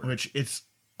Darksaber. Which, it's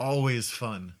always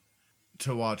fun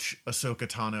to watch Ahsoka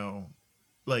Tano.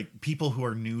 Like, people who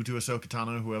are new to Ahsoka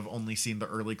Tano who have only seen the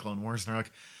early Clone Wars, and they're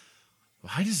like,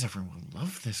 why does everyone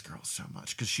love this girl so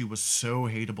much? Because she was so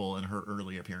hateable in her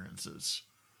early appearances.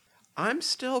 I'm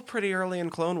still pretty early in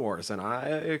Clone Wars, and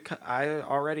I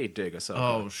already dig Ahsoka.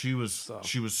 Oh, she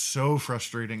was so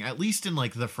frustrating. At least in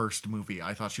like the first movie,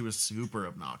 I thought she was super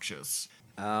obnoxious.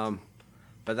 But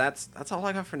that's all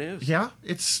I got for news. Yeah,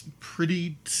 it's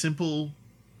pretty simple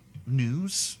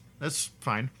news. That's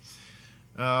fine.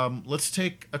 Let's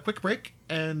take a quick break,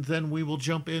 and then we will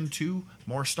jump into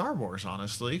more Star Wars.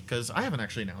 Honestly, because I haven't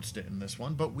actually announced it in this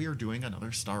one, but we are doing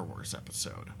another Star Wars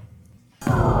episode.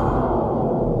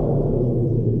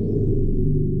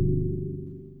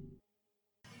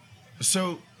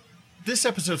 So, this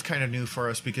episode's kind of new for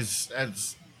us because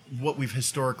as what we've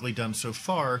historically done so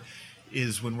far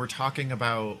is when we're talking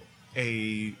about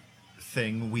a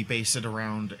thing, we base it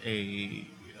around a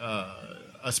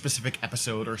specific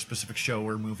episode or a specific show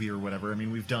or movie or whatever. I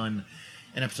mean, we've done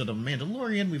an episode of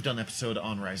Mandalorian, we've done an episode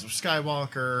on Rise of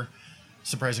Skywalker.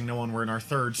 Surprising no one, we're in our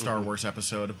third Star Wars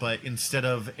episode, but instead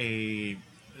of a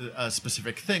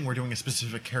specific thing, we're doing a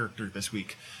specific character this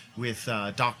week with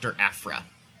Dr. Aphra.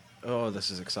 Oh, this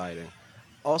is exciting.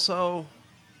 Also,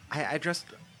 I just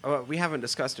we haven't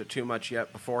discussed it too much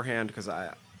yet beforehand because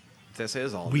this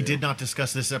is all we new. did not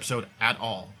discuss this episode at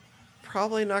all.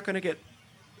 Probably not going to get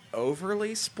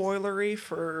overly spoilery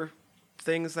for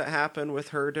things that happen with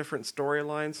her different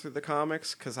storylines through the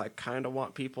comics because I kind of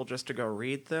want people just to go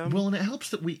read them. Well, and it helps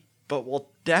that But we'll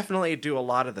definitely do a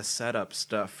lot of the setup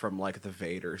stuff from, like, the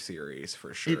Vader series,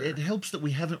 for sure. It helps that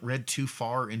we haven't read too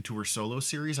far into her solo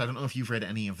series. I don't know if you've read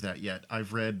any of that yet.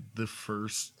 I've read the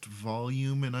first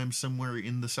volume, and I'm somewhere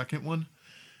in the second one.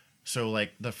 So,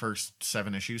 like, the first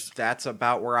 7 issues. That's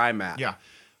about where I'm at. Yeah.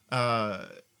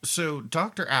 So,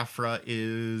 Dr. Aphra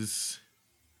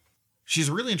she's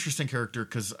a really interesting character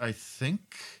because I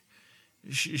think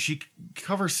she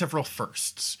covers several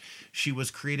firsts. She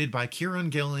was created by Kieran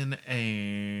Gillen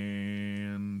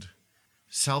and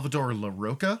Salvador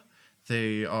LaRocca.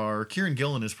 Kieran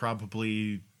Gillen is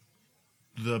probably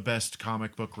the best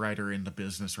comic book writer in the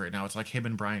business right now. It's like him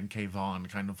and Brian K. Vaughan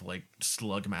kind of like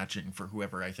slug matching for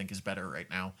whoever I think is better right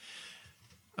now.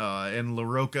 And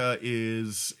LaRocca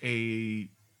is a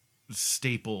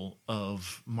staple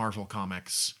of Marvel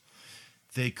Comics.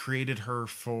 They created her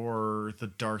for the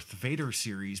Darth Vader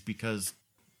series because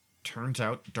turns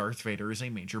out Darth Vader is a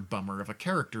major bummer of a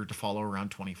character to follow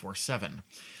around 24/7.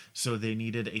 So they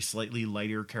needed a slightly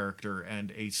lighter character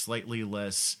and a slightly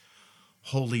less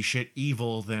holy shit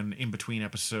evil than in between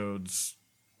episodes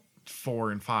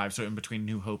 4 and 5. So in between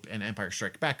New Hope and Empire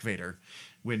Strikes Back Vader,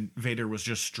 when Vader was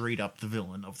just straight up the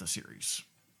villain of the series.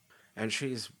 And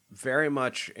she's very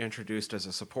much introduced as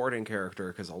a supporting character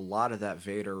because a lot of that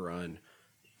Vader run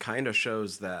kind of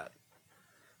shows that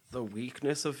the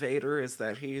weakness of Vader is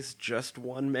that he's just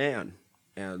one man.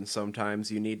 And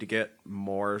sometimes you need to get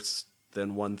more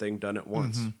than one thing done at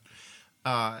once.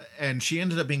 And she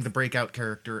ended up being the breakout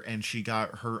character, and she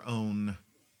got her own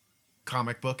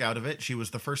comic book out of it. She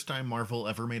was the first time Marvel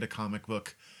ever made a comic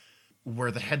book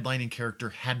where the headlining character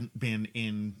hadn't been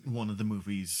in one of the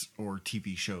movies or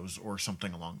TV shows or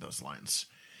something along those lines.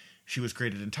 She was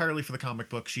created entirely for the comic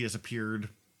book. She has appeared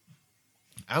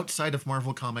outside of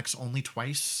Marvel Comics only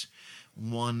twice.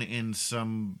 One in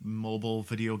some mobile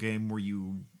video game where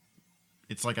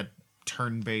it's like a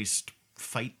turn-based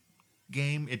fight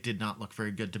game. It did not look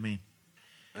very good to me.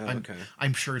 Okay.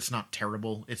 I'm sure it's not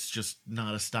terrible. It's just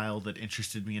not a style that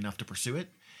interested me enough to pursue it.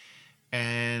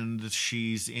 And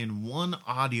she's in one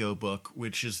audiobook,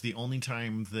 which is the only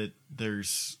time that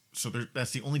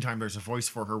that's the only time there's a voice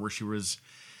for her, where she was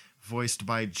voiced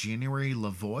by January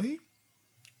Lavoie,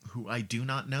 who I do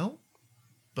not know,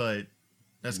 but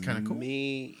that's kind of cool.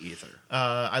 Me either.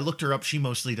 I looked her up. She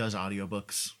mostly does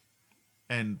audiobooks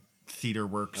and theater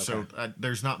work, so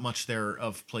there's not much there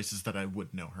of places that I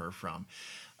would know her from.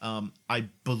 I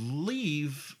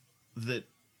believe that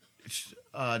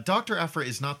Dr. Aphra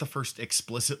is not the first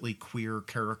explicitly queer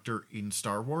character in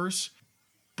Star Wars,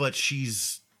 but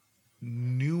she's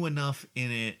new enough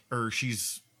in it, or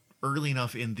she's early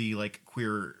enough in the like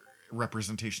queer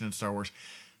representation in Star Wars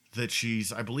that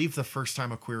she's, I believe, the first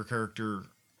time a queer character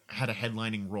had a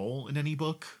headlining role in any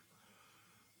book.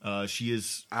 She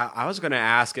is. I was going to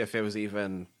ask if it was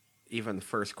even the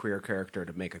first queer character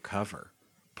to make a cover.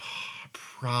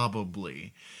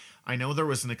 Probably. I know there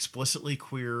was an explicitly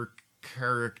queer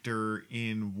character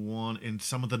in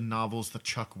some of the novels that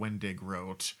Chuck Wendig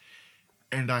wrote,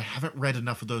 and I haven't read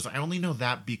enough of those. I only know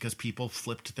that because people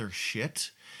flipped their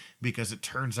shit because it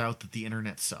turns out that the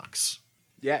internet sucks.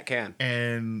 Yeah, it can.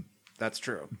 And that's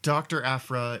true. Dr.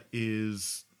 Aphra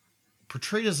is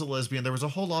portrayed as a lesbian. There was a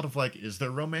whole lot of like, is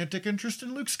there romantic interest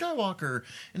in Luke Skywalker?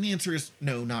 And the answer is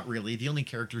no, not really. The only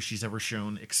character she's ever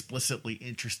shown explicitly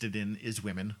interested in is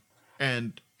women.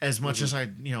 And as much as I,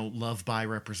 love bi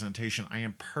representation, I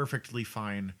am perfectly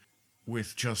fine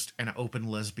with just an open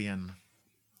lesbian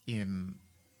in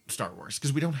Star Wars,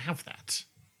 because we don't have that.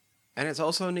 And it's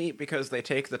also neat because they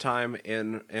take the time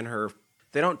in her.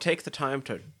 They don't take the time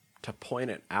to point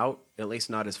it out, at least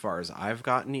not as far as I've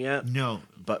gotten yet. No.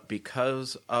 But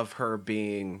because of her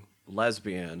being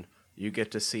lesbian, you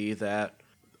get to see that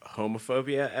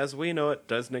homophobia, as we know it,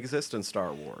 doesn't exist in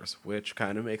Star Wars, which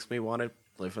kind of makes me want to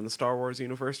live in the Star Wars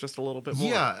universe just a little bit more.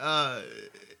 Yeah,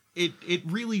 it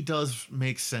really does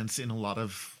make sense in a lot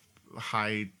of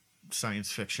high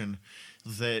science fiction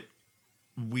that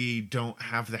we don't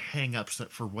have the hang-ups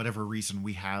that for whatever reason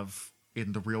we have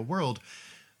in the real world,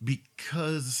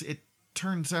 because it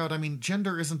turns out,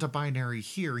 gender isn't a binary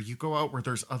here. You go out where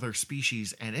there's other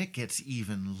species and it gets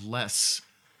even less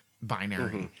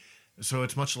binary. Mm-hmm. So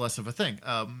it's much less of a thing.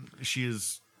 She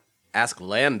is... Ask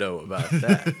Lando about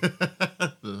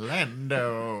that.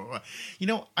 Lando.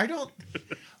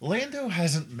 Lando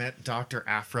hasn't met Dr.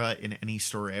 Aphra in any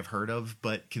story I've heard of,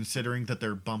 but considering that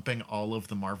they're bumping all of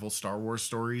the Marvel Star Wars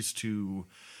stories to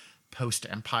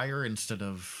post-Empire instead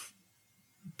of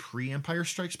pre-Empire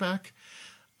Strikes Back,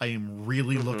 I am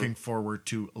really looking forward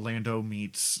to Lando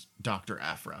meets Dr.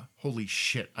 Aphra. Holy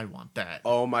shit, I want that.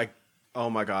 Oh my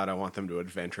god, I want them to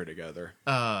adventure together.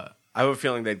 I have a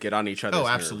feeling they'd get on each other's nerves,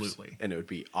 absolutely. And it would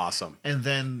be awesome. And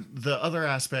then the other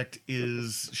aspect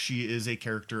is she is a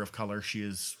character of color. She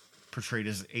is portrayed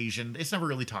as Asian. It's never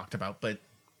really talked about, but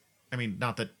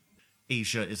not that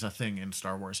Asia is a thing in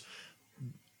Star Wars.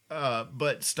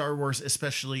 But Star Wars,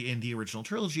 especially in the original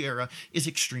trilogy era, is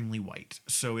extremely white.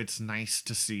 So it's nice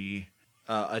to see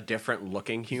a different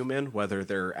looking human, whether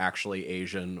they're actually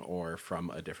Asian or from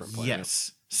a different planet.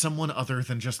 Yes, someone other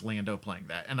than just Lando playing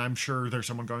that. And I'm sure there's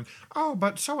someone going, oh,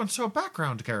 but so-and-so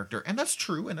background character. And that's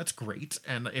true, and that's great.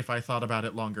 And if I thought about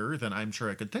it longer, then I'm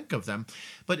sure I could think of them.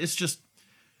 But it's just,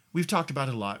 we've talked about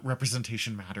it a lot.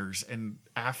 Representation matters. And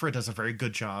Aphra does a very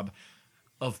good job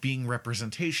of being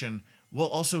representation while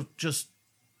also just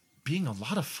being a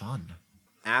lot of fun.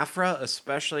 Aphra,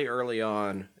 especially early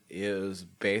on, is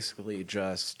basically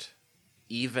just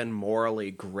even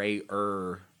morally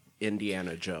grayer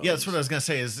Indiana Jones. Yeah, that's what I was going to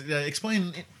say is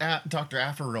explain Dr.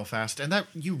 Aphra real fast. And that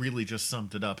you really just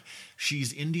summed it up.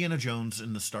 She's Indiana Jones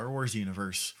in the Star Wars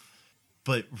universe,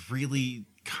 but really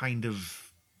kind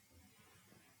of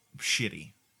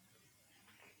shitty.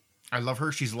 I love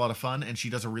her. She's a lot of fun, and she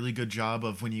does a really good job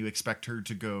of when you expect her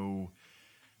to go,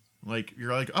 like,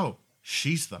 you're like, oh,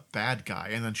 she's the bad guy,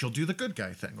 and then she'll do the good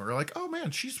guy thing. Or like, oh man,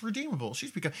 she's redeemable.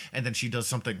 And then she does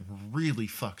something really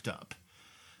fucked up.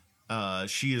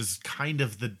 She is kind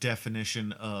of the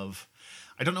definition of,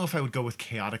 I don't know if I would go with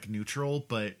chaotic neutral,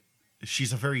 but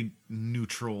she's a very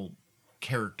neutral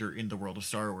character in the world of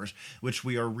Star Wars, which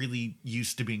we are really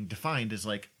used to being defined as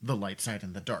like the light side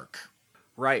and the dark.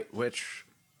 Right, which,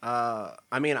 I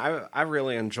mean, I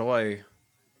really enjoy,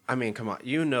 I mean, come on,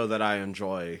 you know that I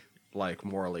enjoy, like,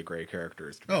 morally gray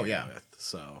characters to begin with,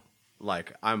 so,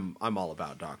 like, I'm all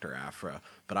about Dr. Aphra,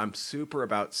 but I'm super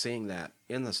about seeing that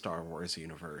in the Star Wars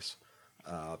universe,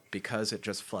 because it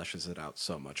just fleshes it out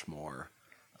so much more.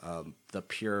 The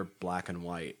pure black and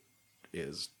white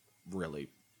is really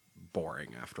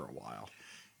boring after a while.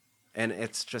 And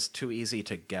it's just too easy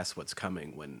to guess what's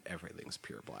coming when everything's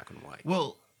pure black and white.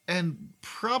 Well, and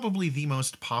probably the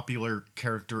most popular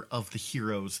character of the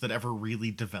heroes that ever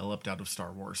really developed out of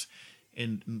Star Wars.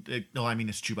 No, I mean,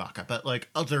 it's Chewbacca, but like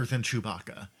other than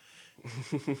Chewbacca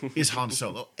is Han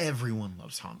Solo. Everyone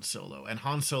loves Han Solo, and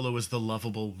Han Solo is the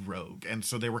lovable rogue. And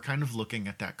so they were kind of looking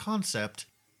at that concept,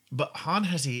 but Han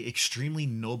has a extremely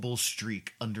noble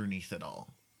streak underneath it all.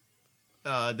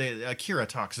 Akira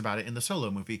talks about it in the Solo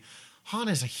movie. Han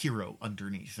is a hero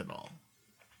underneath it all.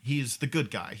 He's the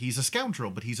good guy. He's a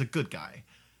scoundrel, but he's a good guy.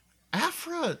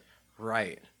 Aphra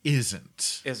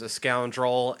isn't. Is a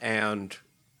scoundrel and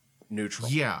neutral.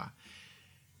 Yeah.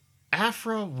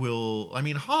 Aphra will... I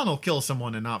mean, Han will kill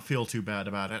someone and not feel too bad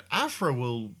about it. Aphra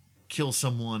will kill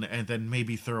someone and then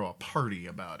maybe throw a party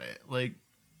about it. Like,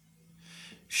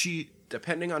 she...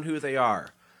 Depending on who they are.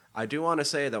 I do want to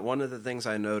say that one of the things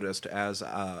I noticed as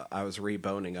I was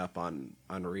reboning up on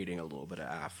reading a little bit of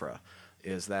Aphra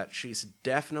is that she's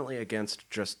definitely against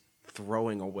just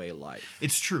throwing away life.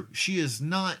 It's true. She is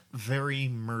not very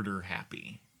murder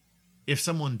happy. If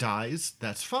someone dies,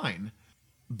 that's fine.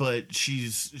 But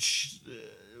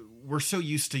we're so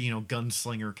used to,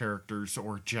 gunslinger characters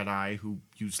or Jedi who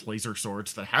use laser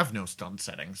swords that have no stun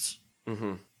settings.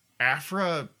 Mm-hmm.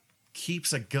 Aphra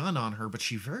keeps a gun on her, but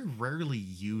she very rarely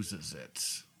uses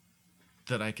it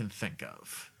that I can think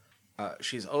of.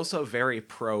 She's also very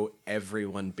pro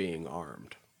everyone being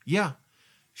armed. Yeah.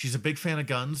 She's a big fan of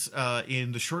guns.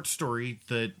 In the short story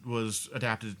that was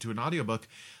adapted to an audiobook,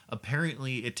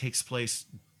 apparently it takes place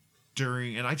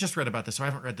during, and I just read about this, so I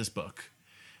haven't read this book,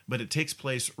 but it takes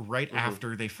place right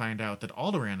after they find out that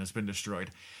Alderaan has been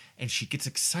destroyed, and she gets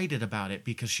excited about it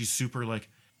because she's super like,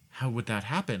 how would that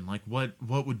happen? Like, what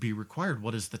would be required?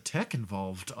 What is the tech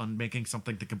involved on making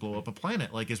something that can blow up a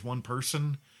planet? Like, is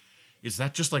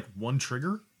that just like one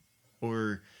trigger?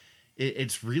 Or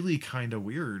it's really kind of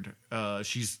weird.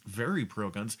 She's very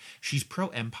pro-guns. She's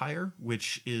pro-Empire,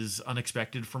 which is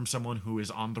unexpected from someone who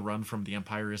is on the run from the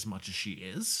Empire as much as she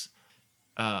is.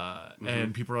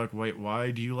 And people are like, wait,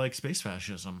 why do you like space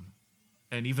fascism?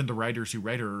 And even the writers who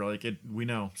write her are like, we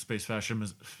know space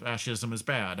fascism is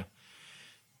bad.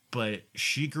 But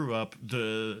she grew up,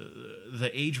 the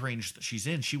age range that she's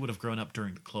in, she would have grown up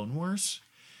during the Clone Wars.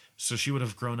 So she would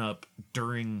have grown up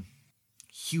during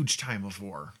huge time of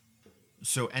war.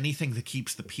 So anything that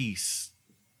keeps the peace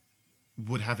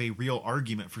would have a real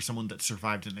argument for someone that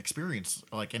survived an experience,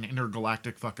 like an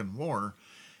intergalactic fucking war,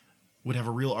 would have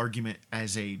a real argument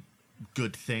as a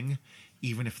good thing,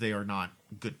 even if they are not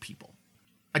good people.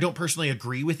 I don't personally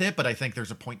agree with it, but I think there's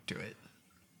a point to it.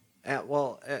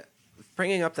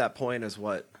 Bringing up that point is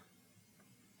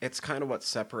it's kind of what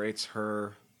separates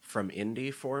her from Indy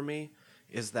for me,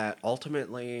 is that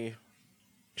ultimately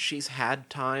she's had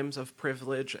times of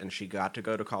privilege and she got to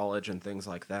go to college and things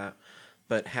like that,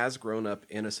 but has grown up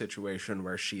in a situation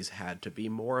where she's had to be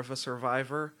more of a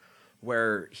survivor,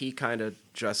 where he kind of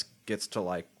just gets to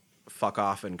like fuck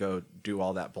off and go do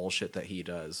all that bullshit that he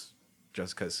does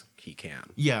just because he can.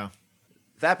 Yeah.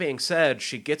 That being said,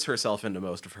 she gets herself into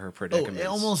most of her predicaments.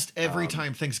 Almost every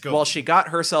time things go... Well, she got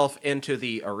herself into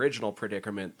the original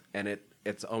predicament, and it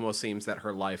almost seems that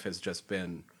her life has just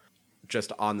been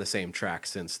just on the same track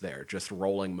since there, just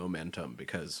rolling momentum,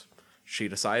 because she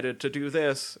decided to do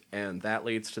this, and that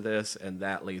leads to this, and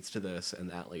that leads to this, and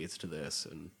that leads to this.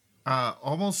 And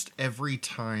almost every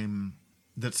time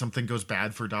that something goes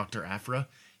bad for Dr. Aphra,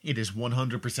 it is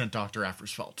 100% Dr.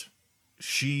 Aphra's fault.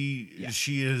 She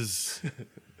is...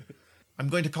 I'm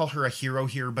going to call her a hero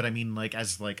here, but I mean like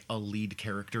as like a lead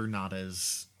character, not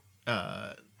as,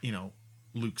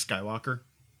 Luke Skywalker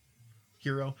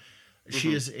hero. Mm-hmm.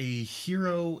 She is a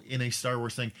hero in a Star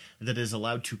Wars thing that is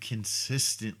allowed to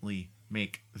consistently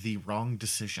make the wrong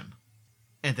decision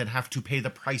and then have to pay the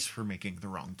price for making the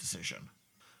wrong decision.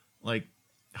 Like,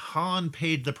 Han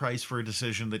paid the price for a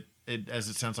decision that, as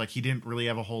it sounds like, he didn't really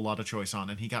have a whole lot of choice on,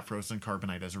 and he got frozen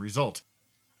carbonite as a result.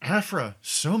 Aphra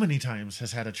so many times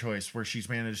has had a choice where she's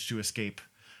managed to escape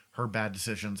her bad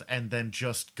decisions and then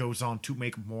just goes on to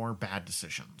make more bad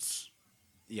decisions.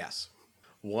 Yes,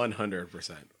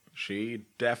 100%. She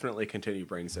definitely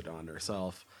brings it on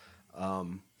herself.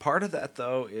 Part of that,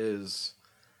 though, is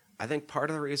I think part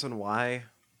of the reason why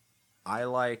I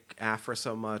like Aphra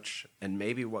so much, and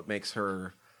maybe what makes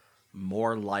her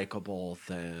more likable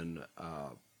than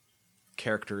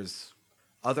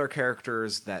other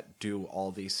characters that do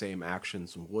all these same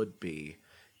actions would be,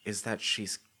 is that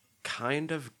she's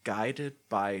kind of guided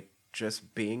by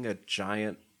just being a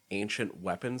giant ancient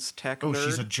weapons tech nerd.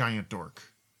 She's a giant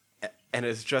dork. And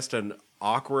is just an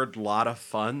awkward lot of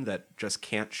fun that just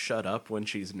can't shut up when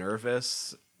she's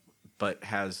nervous, but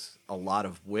has a lot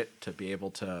of wit to be able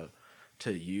to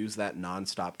use that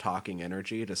nonstop talking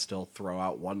energy to still throw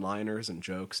out one-liners and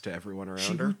jokes to everyone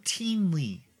around her.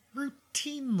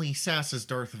 Routinely sasses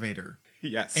Darth Vader.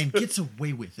 Yes. And gets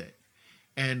away with it.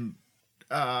 And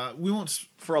we won't...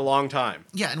 For a long time.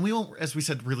 Yeah, and we won't, as we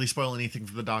said, really spoil anything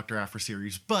for the Dr. Aphra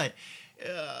series, but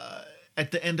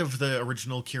at the end of the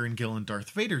original Kieran Gillen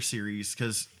Darth Vader series,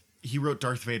 because he wrote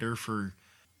Darth Vader for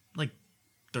like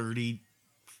 30...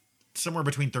 somewhere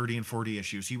between 30 and 40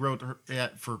 issues. He wrote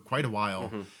it for quite a while.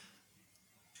 Mm-hmm.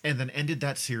 And then ended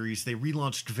that series. They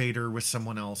relaunched Vader with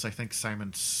someone else. I think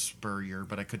Simon Spurrier,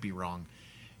 but I could be wrong.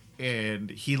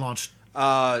 And he launched...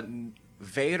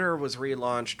 Vader was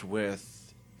relaunched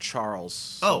with Charles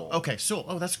Soule. Oh, okay. Soule.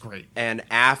 Oh, that's great. And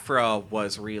Aphra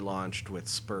was relaunched with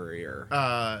Spurrier.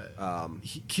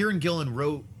 Kieran Gillen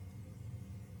wrote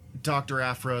Dr.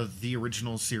 Aphra, the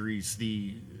original series,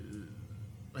 the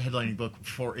headlining book,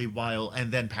 for a while,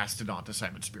 and then passed it on to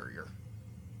Simon Spurrier.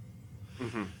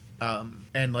 Mm-hmm.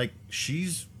 And like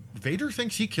Vader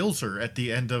thinks he kills her at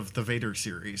the end of the Vader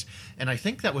series, and I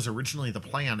think that was originally the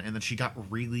plan, and then she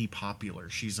got really popular.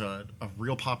 She's a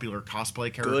real popular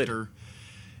cosplay character. Good.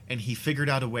 And he figured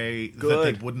out a way that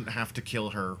they wouldn't have to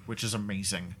kill her, which is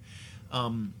amazing.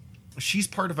 She's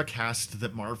part of a cast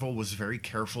that Marvel was very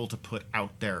careful to put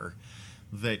out there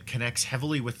that connects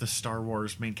heavily with the Star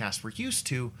Wars main cast we're used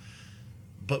to,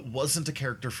 but wasn't a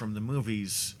character from the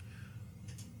movies,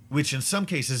 which in some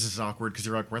cases is awkward because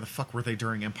you're like, where the fuck were they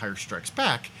during Empire Strikes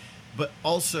Back? But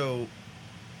also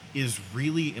is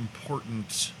really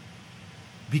important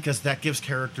because that gives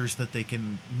characters that they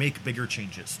can make bigger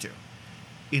changes to.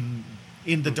 In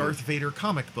the Darth Vader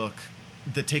comic book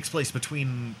that takes place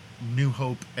between New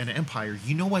Hope and Empire,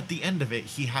 you know at the end of it,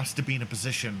 he has to be in a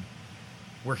position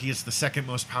where he is the second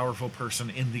most powerful person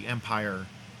in the Empire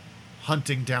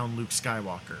hunting down Luke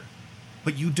Skywalker.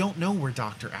 But you don't know where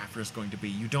Dr. Aphra is going to be.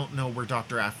 You don't know where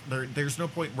Dr. Aphra... There's no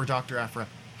point where Dr. Aphra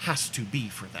has to be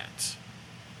for that.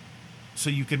 So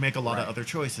you can make a lot of other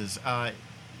choices. Well,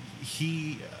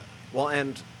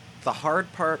 and the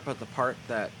hard part, but the part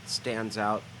that stands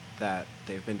out that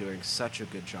they've been doing such a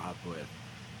good job with,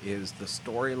 is the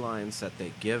storylines that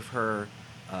they give her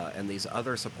and these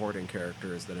other supporting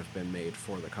characters that have been made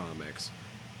for the comics.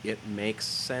 It makes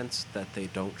sense that they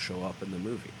don't show up in the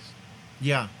movies.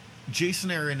 Yeah.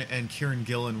 Jason Aaron and Kieran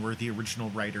Gillen were the original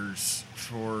writers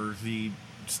for the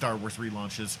Star Wars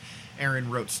relaunches. Aaron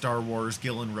wrote Star Wars,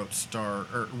 Gillen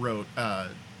wrote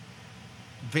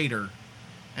Vader,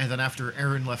 and then after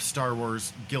Aaron left Star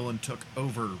Wars, Gillen took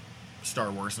over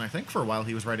Star Wars, and I think for a while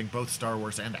he was writing both Star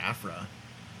Wars and Aphra.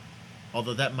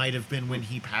 Although that might have been when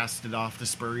he passed it off to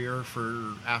Spurrier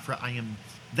for Aphra.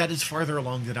 That is farther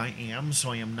along than I am,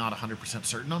 so I am not 100%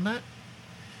 certain on that.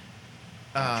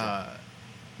 Gotcha.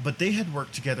 But they had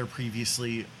worked together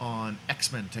previously on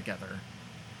X-Men together,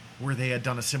 where they had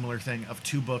done a similar thing of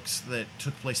two books that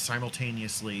took place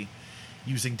simultaneously,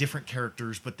 using different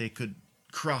characters, but they could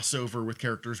cross over with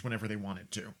characters whenever they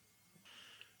wanted to.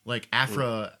 Like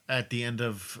Aphra at the end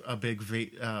of a big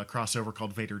crossover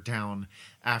called Vader Down,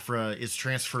 Aphra is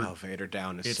transferred. Oh, Vader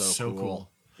Down is It's so so cool.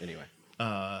 Anyway,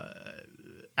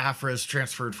 Aphra is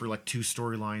transferred for like 2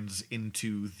 storylines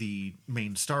into the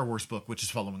main Star Wars book, which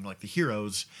is following like the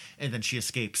heroes, and then she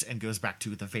escapes and goes back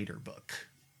to the Vader book.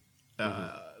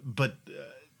 But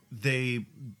they,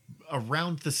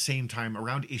 around the same time,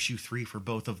 around issue 3 for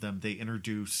both of them, they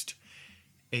introduced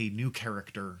a new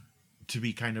character to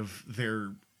be kind of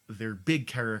their big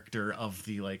character of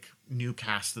the like new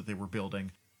cast that they were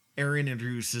building. Aaron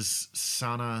introduces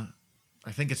Sana,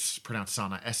 I think it's pronounced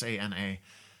Sana, Sana,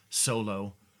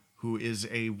 Solo, who is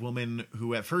a woman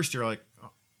who at first you're like,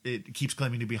 it keeps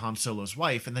claiming to be Han Solo's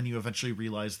wife, and then you eventually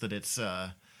realize that it's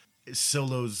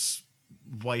Solo's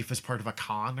wife as part of a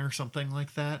con or something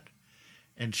like that.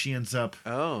 And she ends up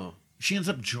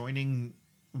joining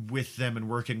with them and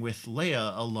working with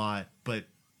Leia a lot, but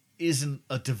isn't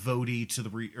a devotee to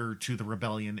the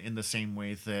rebellion in the same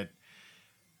way that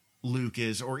Luke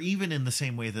is, or even in the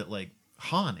same way that like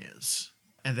Han is.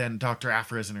 And then Dr.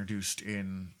 Aphra is introduced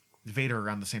in Vader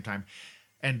around the same time,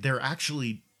 and they're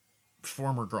actually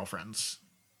former girlfriends.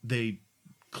 They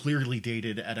clearly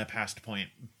dated at a past point,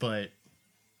 but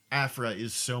Aphra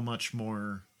is so much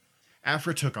more.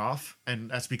 Aphra took off, and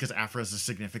that's because Aphra is a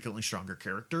significantly stronger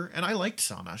character, and I liked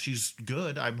Sana. She's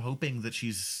good. I'm hoping that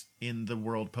she's in the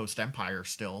world post-Empire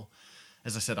still.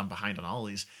 As I said, I'm behind on all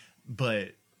these,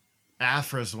 but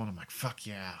Aphra is the one I'm like, fuck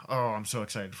yeah. Oh, I'm so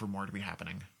excited for more to be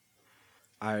happening.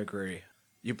 I agree.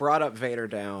 You brought up Vader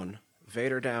Down.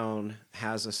 Vader Down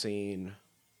has a scene,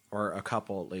 or a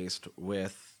couple at least,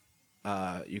 with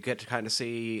you get to kind of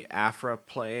see Aphra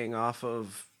playing off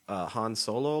of Han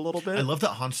Solo a little bit. I love that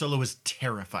Han Solo is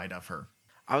terrified of her.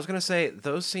 I was going to say,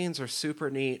 those scenes are super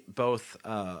neat, both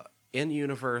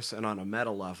in-universe and on a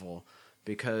meta level,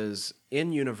 because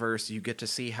in-universe you get to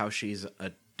see how she's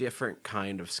a different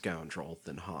kind of scoundrel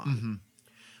than Han. Mm-hmm.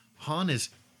 Han is...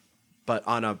 But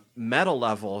on a meta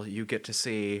level, you get to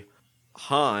see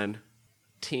Han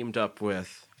teamed up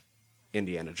with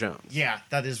Indiana Jones. Yeah,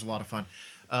 that is a lot of fun.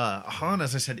 Han,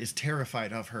 as I said, is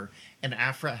terrified of her, and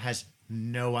Aphra has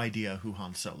no idea who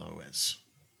Han Solo is.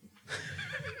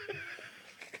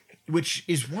 Which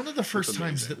is one of the first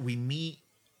times that we meet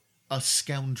a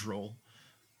scoundrel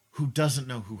who doesn't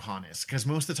know who Han is. Because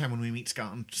most of the time when we meet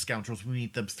scoundrels, we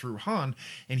meet them through Han,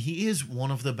 and he is one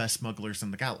of the best smugglers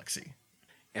in the galaxy.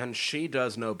 And she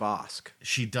does know Bosk.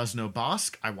 She does know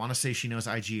Bosk. I want to say she knows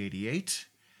IG-88.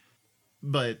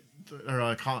 But they're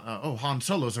like, Han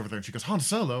Solo's over there. And she goes, Han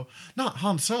Solo? Not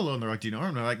Han Solo. And they're like, do you know her?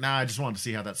 And they're like, nah, I just wanted to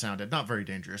see how that sounded. Not very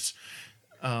dangerous.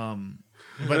 But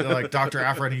they're like, Dr.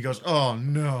 Aphra, and he goes, oh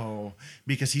no.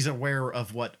 Because he's aware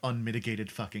of what unmitigated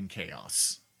fucking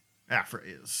chaos Aphra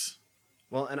is.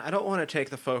 Well, and I don't want to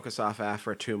take the focus off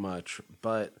Aphra too much,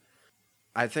 but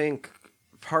I think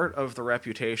part of the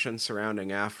reputation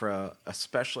surrounding Aphra,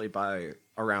 especially by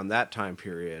around that time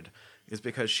period, is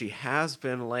because she has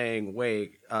been laying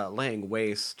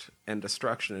waste and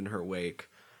destruction in her wake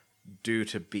due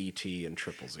to BT and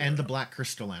 000. And the Black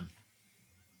Crystalline.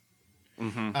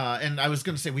 Mm-hmm. And I was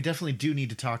going to say, we definitely do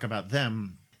need to talk about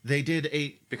them. They did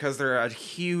because they're a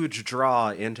huge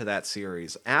draw into that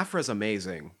series. Aphra's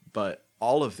amazing, but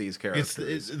all of these characters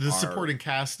the supporting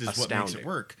cast is astounding. What makes it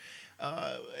work.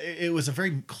 It was a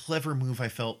very clever move, I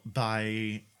felt,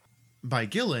 by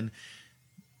Gillen.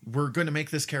 We're going to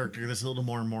make this character that's a little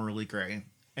more morally gray,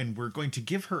 and we're going to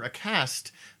give her a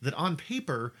cast that on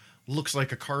paper looks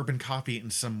like a carbon copy in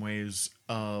some ways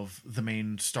of the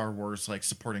main Star Wars like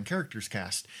supporting characters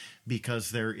cast,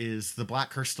 because there is the Black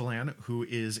Crystalline, who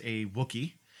is a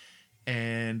Wookiee,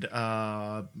 and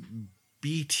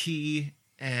BT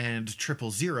and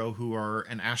 000, who are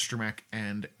an astromech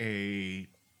and a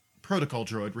protocol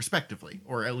droid, respectively,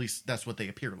 or at least that's what they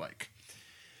appear like.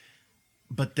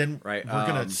 But then we're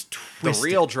gonna twist. The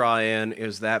real draw-in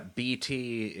is that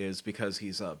BT is because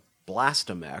he's a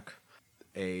Blastomech,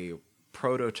 a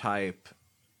prototype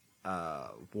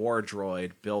war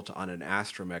droid built on an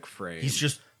astromech frame. He's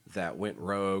just that went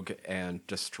rogue and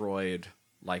destroyed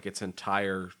like its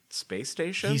entire space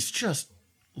station. He's just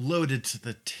loaded to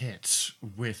the tits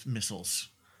with missiles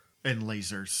and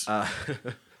lasers.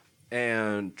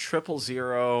 And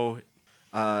 000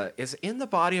 is in the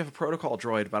body of a protocol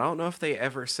droid, but I don't know if they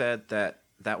ever said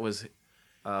that was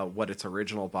what its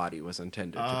original body was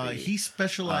intended to be. He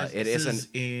specializes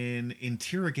in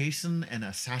interrogation and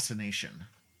assassination.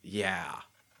 Yeah.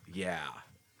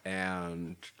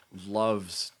 And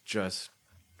loves just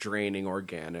draining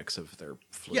organics of their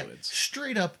fluids. Yeah,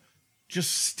 straight up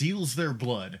just steals their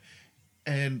blood.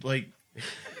 And, like,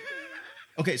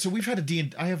 Okay, so we've had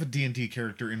I have a D&D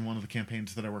character in one of the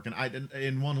campaigns that I work in.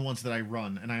 In one of the ones that I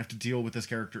run, and I have to deal with this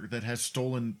character that has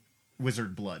stolen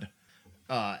wizard blood.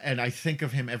 And I think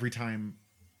of him every time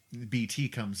BT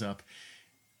comes up.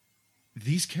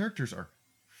 These characters are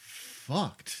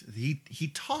fucked.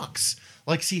 He talks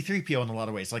like C-3PO in a lot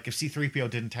of ways. Like if C-3PO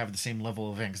didn't have the same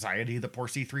level of anxiety that poor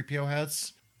C-3PO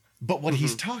has. But what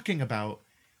he's talking about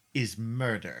is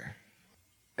murder.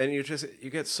 And you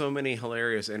get so many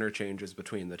hilarious interchanges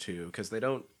between the two because they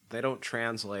don't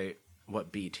translate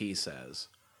what BT says,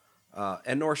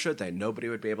 and nor should they. Nobody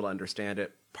would be able to understand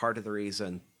it. Part of the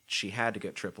reason she had to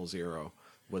get 000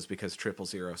 was because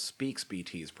 000 speaks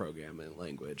BT's programming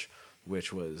language,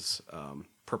 which was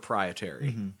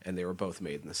proprietary, and they were both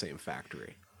made in the same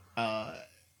factory. But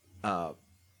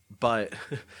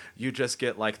you just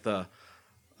get like the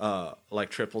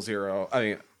like 000. I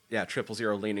mean, yeah,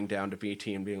 000 leaning down to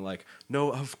BT and being like,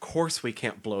 "No, of course we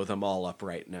can't blow them all up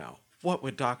right now. What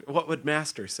would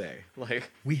Master say?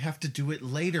 Like, we have to do it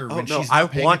later oh when no, she's I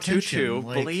not paying want attention. you to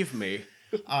Like, believe me."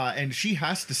 And she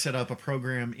has to set up a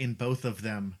program in both of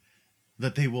them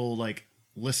that they will like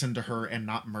listen to her and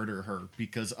not murder her,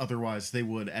 because otherwise they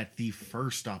would at the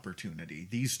first opportunity.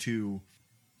 These two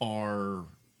are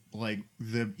like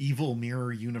the evil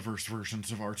mirror universe versions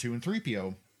of R2 and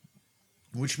 3PO,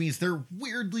 which means they're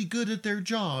weirdly good at their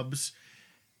jobs,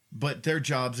 but their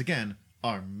jobs again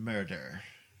are murder.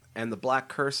 And the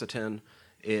Black Quercetin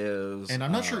is, and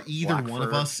I'm not sure either one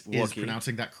of us is Wookiee.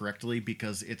 pronouncing that correctly,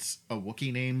 because it's a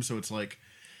Wookiee name, so it's like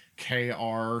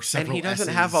KR several And he doesn't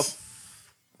S's. have a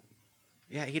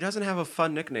he doesn't have a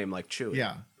fun nickname like Chewie.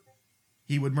 Yeah,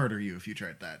 he would murder you if you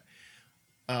tried that.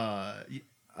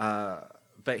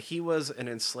 But he was an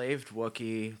enslaved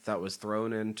Wookiee that was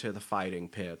thrown into the fighting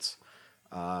pits.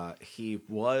 He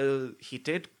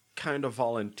did kind of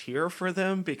volunteer for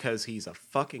them because he's a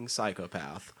fucking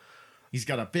psychopath. He's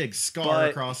got a big scar But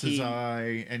across his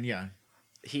eye, and yeah.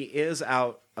 He is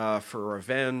out for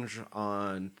revenge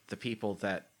on the people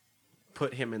that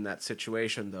put him in that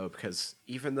situation, though, because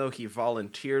even though he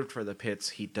volunteered for the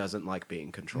pits, he doesn't like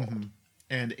being controlled. Mm-hmm.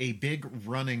 And a big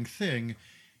running thing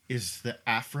is that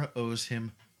Aphra owes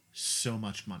him so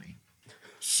much money.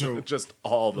 So Just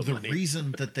all the money. The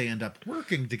reason that they end up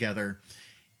working together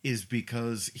is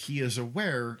because he is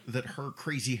aware that her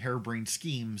crazy harebrained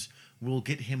schemes will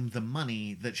get him the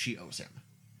money that she owes him.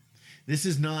 This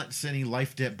is not any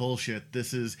life debt bullshit.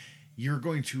 This is, you're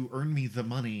going to earn me the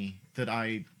money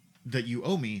that you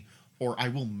owe me, or I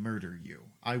will murder you.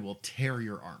 I will tear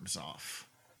your arms off.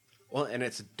 Well, and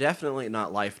it's definitely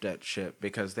not life debt shit,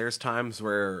 because there's times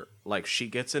where, like, she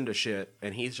gets into shit,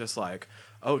 and he's just like,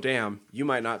 oh, damn, you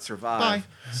might not survive. Bye.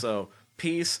 So,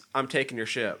 peace, I'm taking your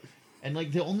ship. And,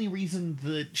 like, the only reason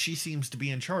that she seems to be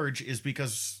in charge is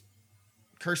because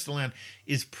Kirstelan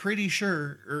is pretty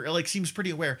sure, or, like, seems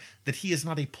pretty aware that he is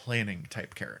not a planning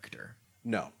type character.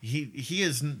 No. He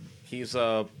is... He's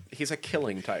a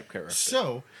killing type character.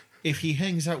 So, if he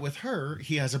hangs out with her,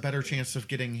 he has a better chance of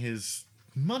getting his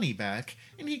money back,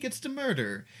 and he gets to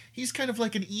murder. He's kind of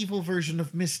like an evil version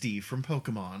of Misty from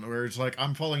Pokemon, where it's like,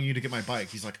 I'm following you to get my bike.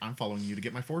 He's like, I'm following you to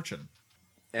get my fortune.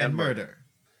 And murder.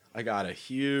 I got a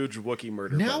huge Wookiee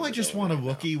murder. Now I just want a right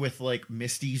Wookiee with, like,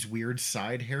 Misty's weird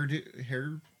side hair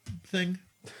thing.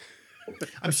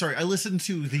 I'm sorry, I listened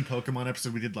to the Pokemon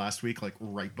episode we did last week, like,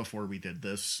 right before we did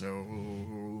this,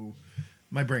 so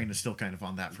my brain is still kind of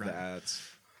on that front.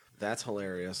 That's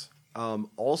hilarious.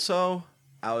 Also,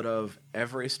 out of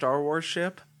every Star Wars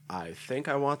ship, I think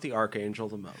I want the Archangel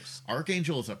the most.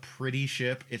 Archangel is a pretty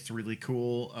ship. It's really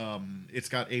cool. It's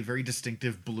got a very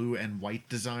distinctive blue and white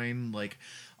design. Like,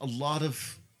 a lot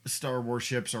of Star Wars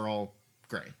ships are all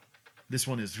gray. This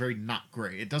one is very not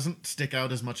gray. It doesn't stick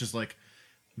out as much as, like,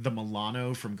 the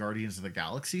Milano from Guardians of the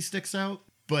Galaxy sticks out,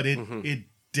 but it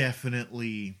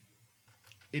definitely,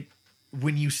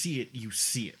 when you see it, you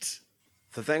see it.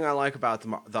 The thing I like about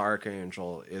the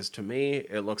Archangel is, to me,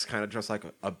 it looks kind of just like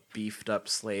a beefed up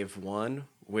Slave One,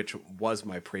 which was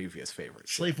my previous favorite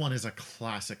ship. Slave One is a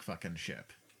classic fucking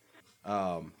ship.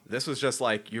 This was just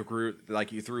like you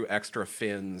threw extra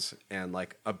fins and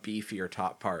like a beefier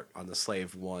top part on the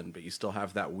Slave One, but you still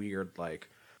have that weird, like,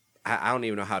 I don't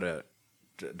even know how to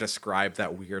describe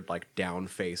that weird, like,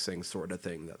 down-facing sort of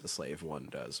thing that the Slave One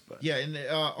does. But yeah, and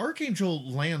Archangel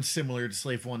lands similar to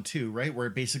Slave One too, right? Where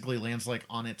it basically lands, like,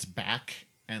 on its back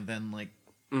and then, like,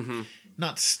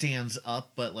 not stands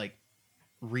up, but, like,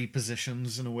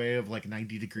 repositions in a way of, like,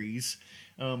 90 degrees.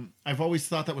 I've always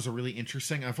thought that was a really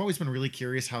interesting. I've always been really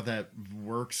curious how that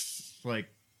works, like,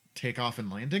 takeoff and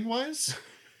landing wise.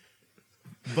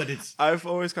 But it's I've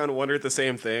always kind of wondered the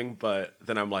same thing, but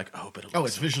then I'm like, oh, but it looks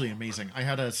it's visually amazing. I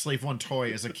had a Slave One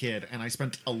toy as a kid, and I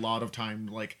spent a lot of time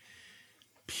like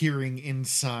peering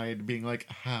inside, being like,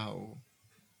 "How?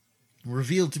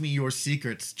 Reveal to me your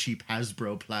secrets, cheap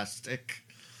Hasbro plastic."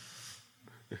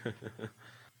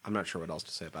 I'm not sure what else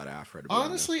to say about Aphra.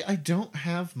 Honestly, I don't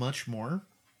have much more.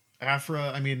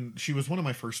 Aphra, I mean, she was one of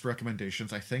my first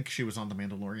recommendations. I think she was on the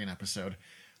Mandalorian episode.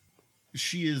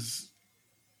 She is...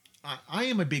 I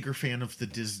am a bigger fan of the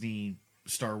Disney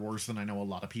Star Wars than I know a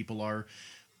lot of people are.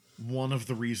 One of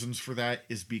the reasons for that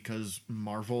is because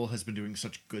Marvel has been doing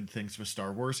such good things with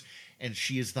Star Wars, and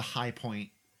she is the high point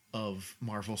of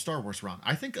Marvel Star Wars run.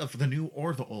 I think of the new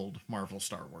or the old Marvel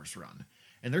Star Wars run.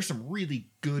 And there's some really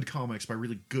good comics by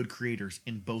really good creators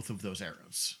in both of those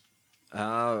eras.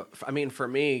 I mean, for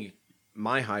me,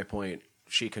 my high point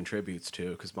she contributes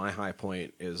to, because my high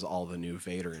point is all the new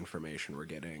Vader information we're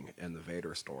getting and the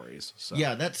Vader stories. So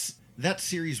yeah, that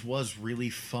series was really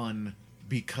fun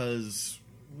because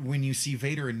when you see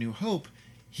Vader in New Hope,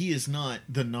 he is not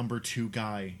the number 2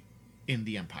 guy in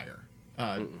the Empire.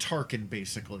 Tarkin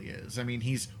basically is. I mean,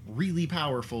 he's really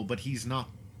powerful, but he's not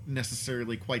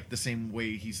necessarily quite the same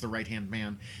way he's the right-hand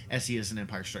man as he is in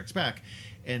Empire Strikes Back.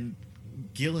 And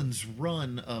Gillen's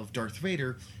run of Darth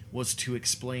Vader was to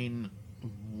explain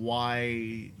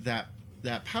why that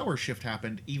power shift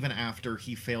happened even after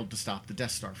he failed to stop the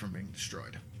Death Star from being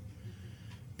destroyed.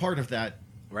 Part of that...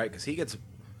 Right, because he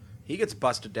gets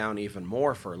busted down even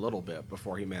more for a little bit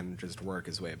before he manages to work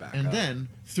his way back and up. then,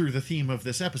 through the theme of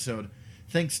this episode,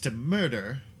 thanks to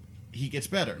murder, he gets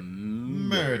better.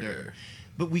 Murder.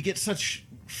 But we get such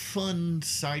fun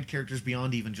side characters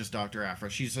beyond even just Dr. Aphra.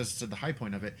 She's just the high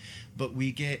point of it. But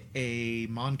we get a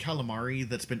Mon Calamari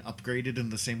that's been upgraded in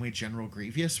the same way General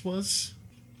Grievous was.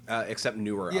 Except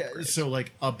newer upgrades. So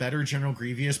like a better General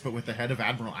Grievous, but with the head of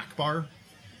Admiral Akbar.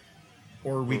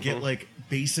 Or we get like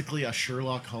basically a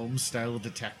Sherlock Holmes style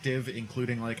detective,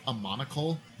 including like a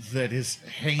monocle that is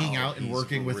hanging out and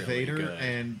working with really Vader. good.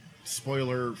 And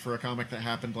spoiler for a comic that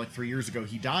happened like 3 years ago,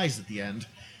 he dies at the end.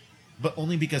 But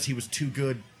only because he was too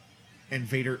good and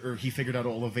he figured out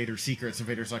all of Vader's secrets, and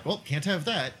Vader's like, well, can't have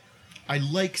that. I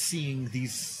like seeing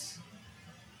these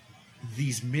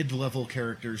mid-level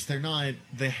characters. They're not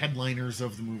the headliners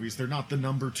of the movies. They're not the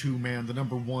number 2 man, the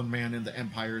number 1 man in the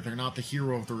Empire. They're not the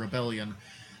hero of the rebellion.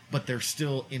 But they're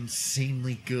still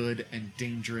insanely good and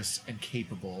dangerous and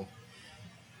capable.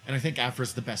 And I think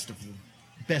Aphra's the best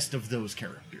of those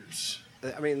characters.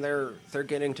 I mean, they're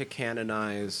getting to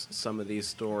canonize some of these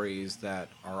stories that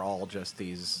are all just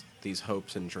these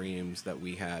hopes and dreams that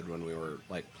we had when we were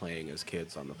like playing as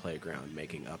kids on the playground,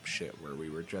 making up shit where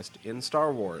we were just in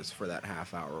Star Wars for that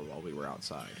half hour while we were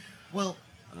outside. Well,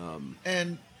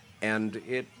 and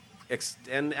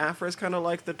Aphra's kind of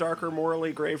like the darker,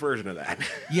 morally gray version of that.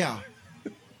 yeah,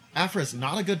 Aphra's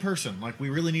not a good person. Like, we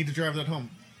really need to drive that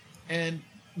home. And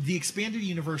the expanded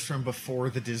universe from before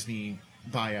the Disney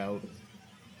buyout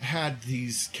had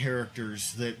these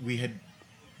characters that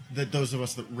those of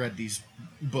us that read these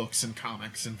books and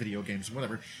comics and video games and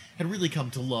whatever had really come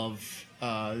to love.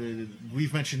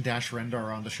 We've mentioned Dash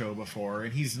Rendar on the show before,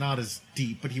 and he's not as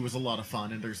deep, but he was a lot of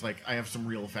fun, and I have some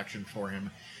real affection for him.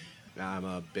 I'm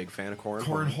a big fan of Corran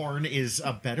Corran Horn is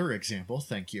a better example,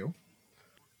 thank you.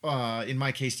 In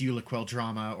my case, Eula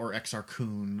Drama or Exar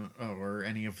Kun or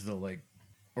any of the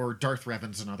or Darth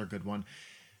Revan's another good one.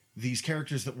 These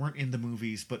characters that weren't in the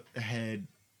movies but had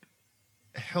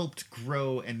helped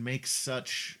grow and make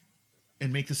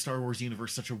the Star Wars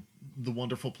universe the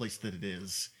wonderful place that it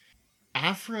is.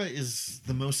 Aphra is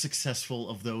the most successful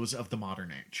of those of the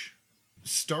modern age.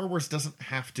 Star Wars doesn't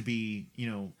have to be,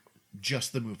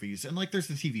 just the movies. And there's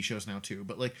the TV shows now too,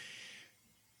 but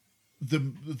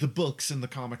the books and the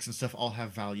comics and stuff all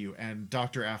have value, and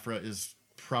Dr. Aphra is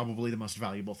probably the most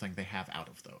valuable thing they have out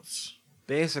of those.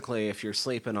 Basically, if you're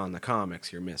sleeping on the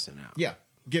comics, you're missing out. Yeah,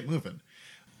 get moving.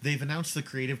 They've announced the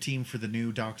creative team for the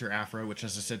new Dr. Aphra, which,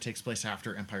 as I said, takes place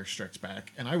after Empire Strikes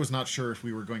Back. And I was not sure if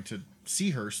we were going to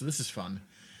see her, so this is fun.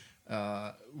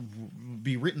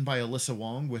 Be written by Alyssa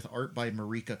Wong with art by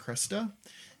Marika Cresta,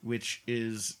 which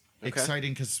is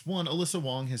exciting because, one, Alyssa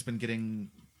Wong has been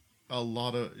getting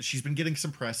she's been getting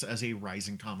some press as a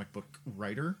rising comic book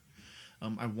writer.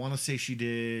 I want to say she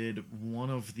did one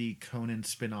of the Conan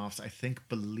spin-offs, I think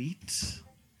Belit,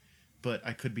 but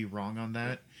I could be wrong on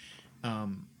that.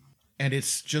 And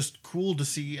it's just cool to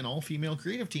see an all-female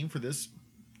creative team for this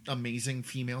amazing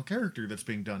female character that's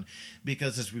being done.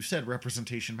 Because, as we've said,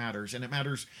 representation matters. And it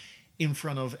matters in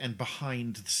front of and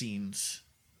behind the scenes.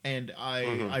 And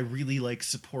I really like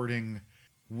supporting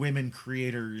women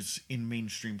creators in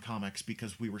mainstream comics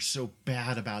because we were so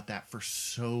bad about that for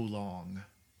so long.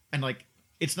 And like,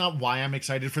 it's not why I'm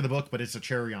excited for the book, but it's a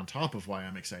cherry on top of why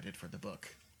I'm excited for the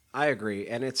book. I agree,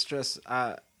 and it's just,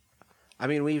 I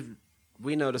mean,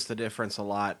 we noticed the difference a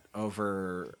lot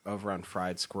over on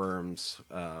Fried Squirms,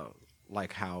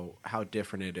 like how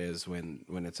different it is when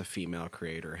it's a female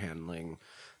creator handling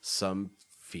some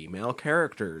female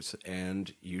characters,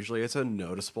 and usually it's a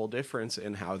noticeable difference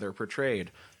in how they're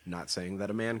portrayed. Not saying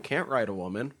that a man can't write a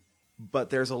woman, but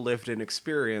there's a lived-in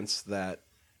experience that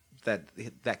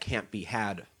can't be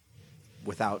had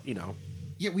without, you know.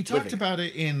 Yeah, we talked living. about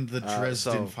it in the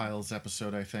Dresden Files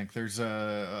episode, I think. There's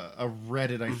a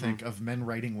Reddit, I think, of men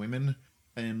writing women.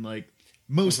 And, like,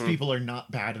 most people are not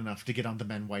bad enough to get on the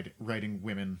men writing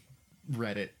women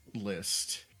Reddit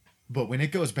list. But when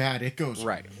it goes bad, it goes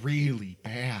really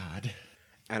bad.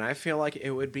 And I feel like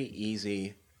it would be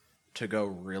easy to go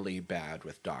really bad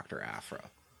with Dr.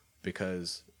 Aphra.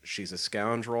 Because she's a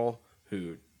scoundrel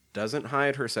who doesn't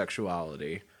hide her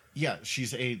sexuality. Yeah,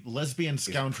 she's a lesbian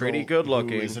scoundrel pretty good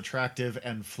looking, who is attractive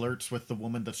and flirts with the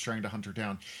woman that's trying to hunt her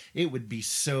down. It would be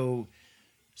so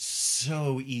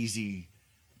easy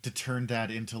to turn that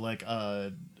into like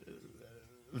a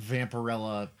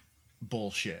Vampirella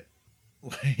bullshit.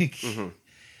 Like,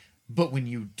 but when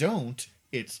you don't,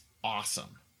 it's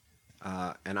awesome.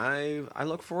 And I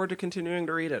look forward to continuing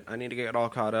to read it. I need to get all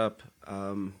caught up.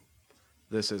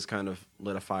 This has kind of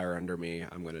lit a fire under me.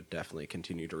 I'm going to definitely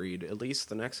continue to read at least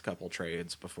the next couple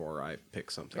trades before I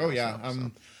pick something else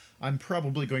up. I'm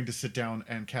probably going to sit down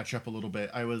and catch up a little bit.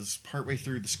 I was partway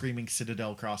through the Screaming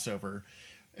Citadel crossover,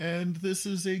 and this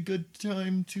is a good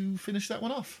time to finish that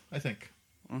one off, I think.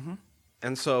 Mm-hmm.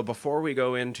 And so before we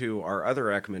go into our other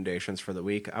recommendations for the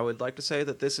week, I would like to say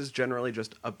that this is generally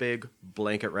just a big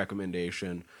blanket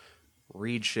recommendation.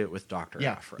 Read shit with Dr.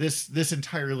 Aphra. This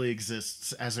entirely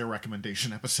exists as a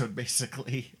recommendation episode,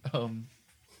 basically. But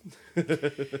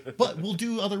we'll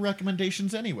do other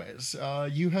recommendations anyways.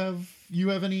 You have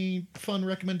any fun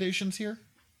recommendations here?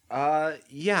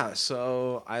 Yeah,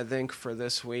 so I think for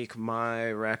this week,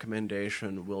 my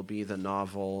recommendation will be the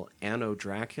novel Anno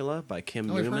Dracula by Kim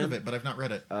Newman. I've heard of it, but I've not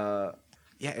read it.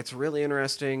 Yeah, it's really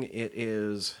interesting.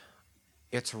 It's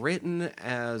written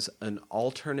as an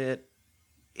alternate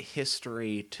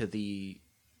history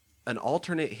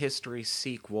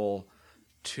sequel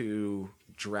to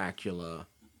Dracula,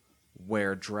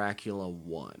 where Dracula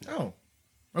won. Oh,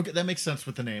 okay, that makes sense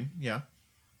with the name. Yeah.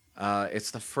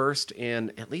 It's the first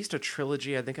in at least a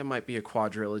trilogy. I think it might be a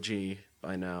quadrilogy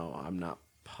by now. I'm not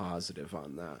positive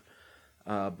on that.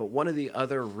 But one of the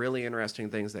other really interesting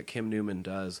things that Kim Newman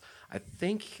does, I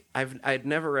think I'd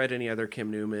never read any other Kim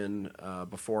Newman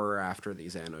before or after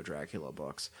these Anno Dracula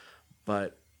books,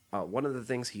 but one of the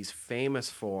things he's famous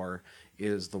for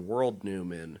is the World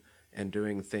Newman and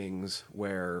doing things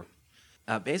where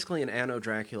basically in Anno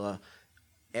Dracula,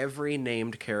 every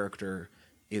named character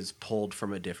is pulled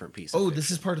from a different piece of fiction. This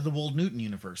is part of the Wold Newton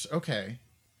universe. Okay.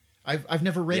 I've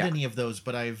never read any of those,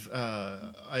 but I've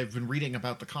been reading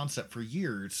about the concept for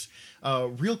years.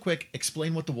 Real quick,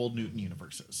 explain what the Wold Newton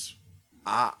universe is.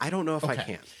 I don't know if I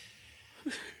can.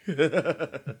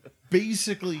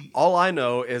 Basically, all I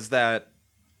know is that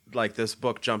like this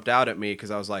book jumped out at me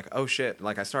because I was like, oh shit!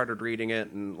 Like I started reading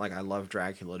it and like I love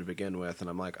Dracula to begin with, and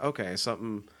I'm like, okay,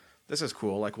 this is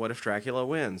cool. Like, what if Dracula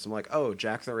wins? I'm like, oh,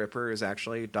 Jack the Ripper is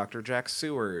actually Dr. Jack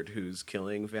Seward, who's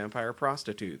killing vampire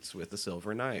prostitutes with a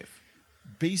silver knife.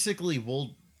 Basically,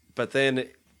 But then,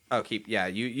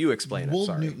 you explain it. Wold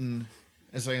Sorry. Newton,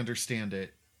 as I understand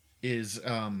it, is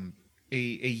a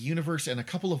universe, and a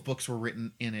couple of books were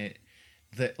written in it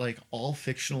that like all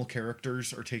fictional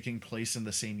characters are taking place in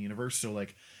the same universe. So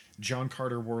like John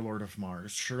Carter, Warlord of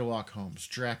Mars, Sherlock Holmes,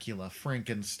 Dracula,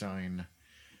 Frankenstein.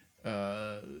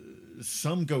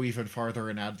 Some go even farther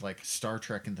and add like Star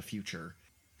Trek in the future.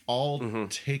 All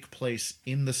take place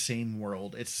in the same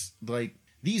world. It's like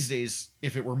these days,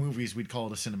 if it were movies, we'd call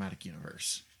it a cinematic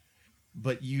universe.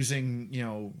 But using,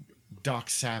 Doc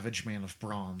Savage, Man of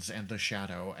Bronze, and The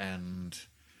Shadow, and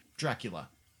Dracula,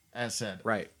 as said.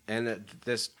 Right. And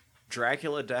this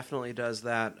Dracula definitely does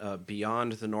that.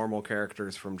 Beyond the normal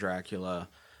characters from Dracula,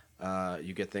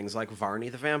 you get things like Varney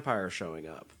the Vampire showing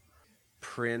up.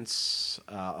 Prince,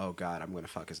 I'm going to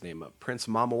fuck his name up. Prince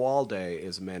Mamuwalde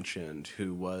is mentioned,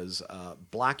 who was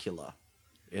Blackula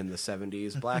in the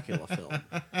 70s Blackula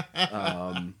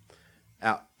film.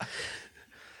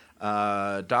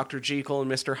 Dr. Jekyll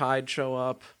and Mr. Hyde show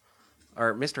up.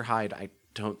 Or Mr. Hyde, I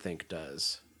don't think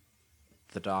does.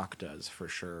 the doc does for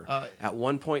sure. Uh, At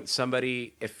one point,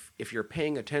 somebody, if you're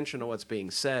paying attention to what's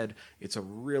being said, it's a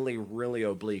really, really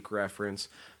oblique reference,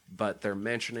 but they're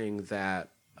mentioning that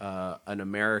an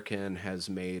American has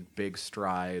made big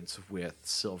strides with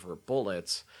silver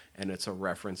bullets, and it's a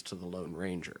reference to the Lone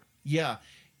Ranger. Yeah,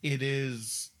 it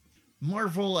is.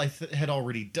 Marvel had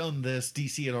already done this.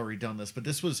 DC had already done this, but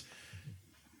this was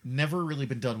never really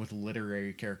been done with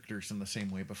literary characters in the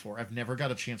same way before. I've never got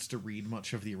a chance to read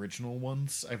much of the original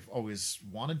ones. I've always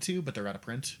wanted to, but they're out of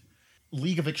print.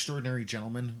 League of Extraordinary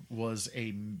Gentlemen was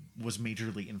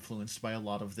majorly influenced by a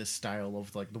lot of this style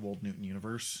of like the Wold Newton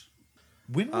universe.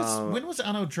 When was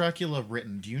Anno Dracula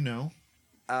written? Do you know?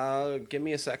 Give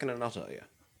me a second and I'll tell you.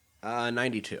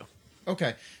 92.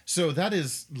 Okay, so that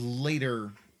is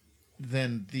later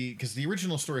than because the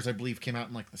original stories I believe came out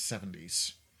in like the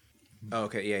 70s.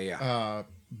 Okay, yeah.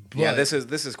 But, yeah, this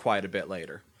is quite a bit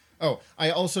later. Oh, I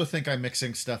also think I'm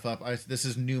mixing stuff up. This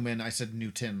is Newman. I said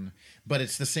Newton, but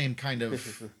it's the same kind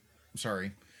of.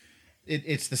 Sorry,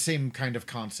 it's the same kind of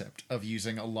concept of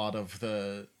using a lot of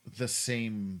the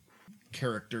same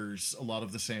characters, a lot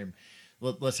of the same.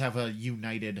 Let's have a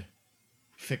united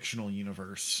fictional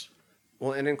universe.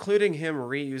 Well, and including him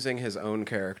reusing his own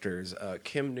characters,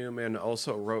 Kim Newman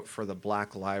also wrote for the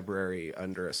Black Library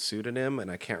under a pseudonym,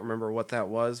 and I can't remember what that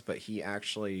was, but he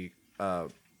actually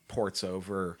ports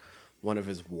over one of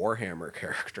his Warhammer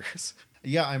characters.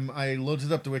 Yeah, I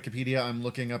loaded up the Wikipedia. I'm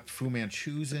looking up Fu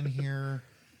Manchu's in here.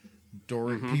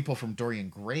 People from Dorian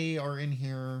Gray are in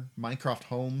here. Mycroft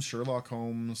Holmes, Sherlock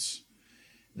Holmes.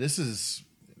 This is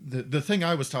the thing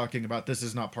I was talking about. This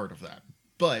is not part of that.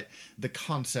 But the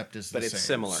concept is the same. But it's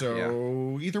similar.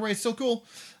 So either way, it's still cool.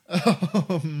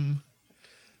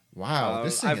 Wow.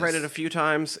 I've read it a few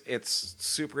times. It's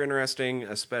super interesting,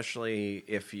 especially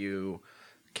if you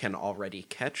can already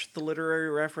catch the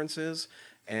literary references.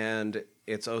 And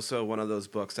it's also one of those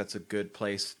books that's a good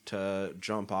place to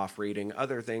jump off reading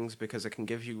other things because it can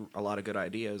give you a lot of good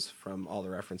ideas from all the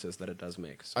references that it does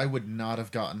make. So. I would not have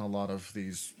gotten a lot of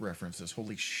these references.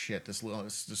 Holy shit, this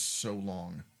is just so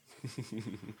long.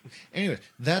 Anyway,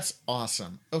 that's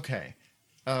awesome. Okay.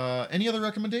 Any other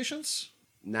recommendations?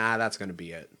 Nah, that's going to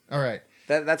be it. All right.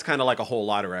 That's kind of like a whole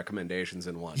lot of recommendations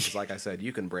in one. Because like I said,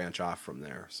 you can branch off from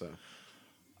there. So.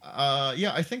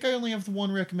 Yeah, I think I only have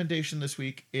one recommendation this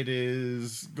week. It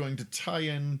is going to tie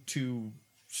in to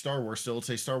Star Wars still. It's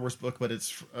a Star Wars book, but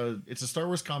it's a Star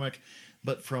Wars comic,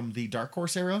 but from the Dark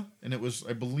Horse era. And it was,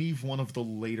 I believe, one of the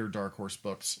later Dark Horse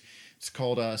books. It's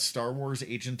called Star Wars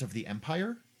Agent of the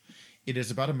Empire. It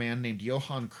is about a man named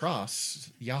Jahan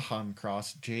Cross, Jahan,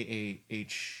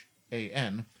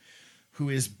 who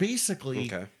is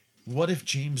basically, what if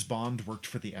James Bond worked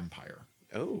for the Empire?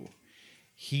 Oh.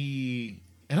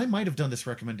 And I might have done this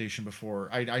recommendation before.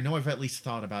 I know I've at least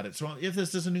thought about it. So if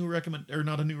this is a new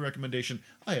not a new recommendation,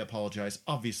 I apologize.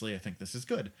 Obviously, I think this is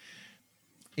good.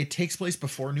 It takes place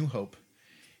before New Hope.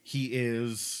 He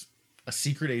is a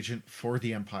secret agent for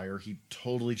the Empire. He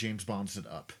totally James Bonds it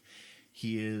up.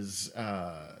 He is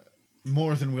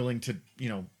more than willing to,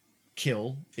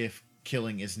 kill if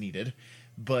killing is needed.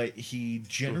 But he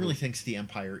generally thinks the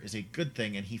Empire is a good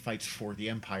thing, and he fights for the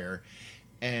Empire.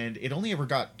 And it only ever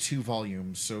got 2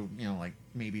 volumes, so, like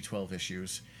maybe 12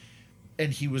 issues.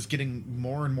 And he was getting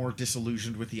more and more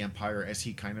disillusioned with the Empire as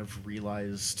he kind of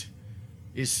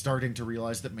is starting to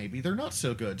realize that maybe they're not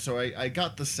so good. So I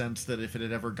got the sense that if it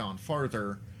had ever gone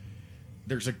farther,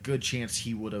 there's a good chance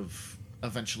he would have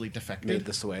eventually defected. Made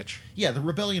the switch. Yeah, the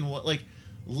rebellion,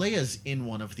 Leia's in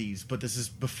one of these, but this is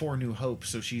before New Hope,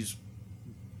 so she's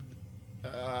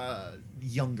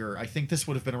younger. I think this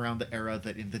would have been around the era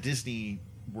that in the Disney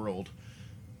world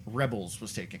Rebels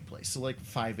was taking place, so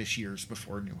 5-ish years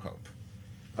before New Hope.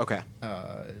 Okay.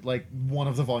 One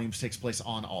of the volumes takes place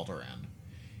on Alderaan.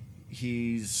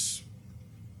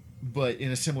 But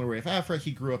in a similar way of Aphra,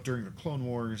 he grew up during the Clone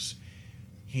Wars.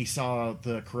 He saw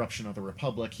the corruption of the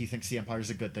Republic. He thinks the Empire is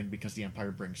a good thing because the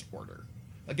Empire brings order.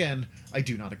 Again, I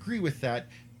do not agree with that.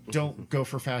 Don't go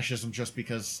for fascism just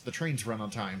because the trains run on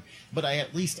time. But I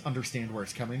at least understand where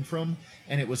it's coming from,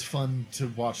 and it was fun to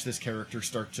watch this character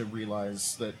start to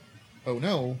realize that, oh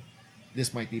no,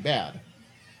 this might be bad.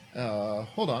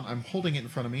 Hold on, I'm holding it in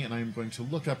front of me, and I'm going to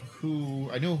look up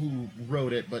I know who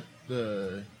wrote it, but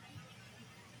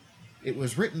it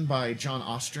was written by John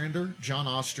Ostrander. John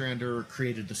Ostrander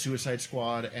created the Suicide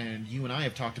Squad, and you and I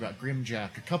have talked about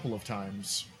Grimjack a couple of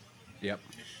times. Yep.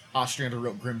 Ostrander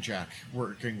wrote Grimjack,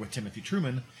 working with Timothy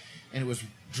Truman, and it was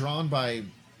drawn by,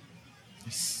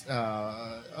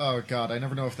 oh god, I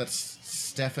never know if that's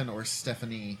Stefan or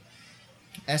Stephanie.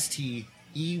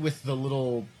 S-T-E with the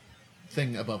little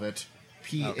thing above it.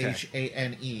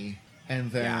 Phane,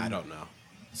 and then Yeah, I don't know.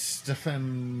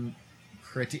 Stefan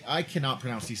Kreti. I cannot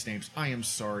pronounce these names. I am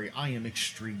sorry. I am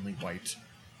extremely white.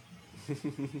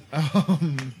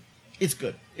 It's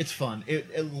good. It's fun.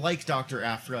 It like Dr.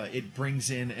 Aphra, it brings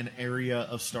in an area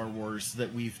of Star Wars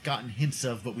that we've gotten hints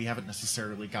of, but we haven't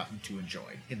necessarily gotten to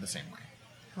enjoy in the same way.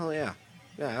 Oh, yeah.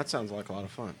 Yeah, that sounds like a lot of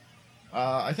fun.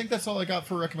 I think that's all I got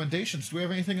for recommendations. Do we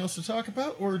have anything else to talk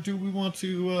about, or do we want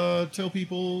to tell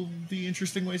people the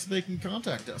interesting ways that they can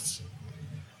contact us?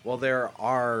 Well, there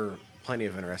are plenty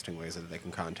of interesting ways that they can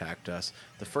contact us.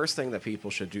 The first thing that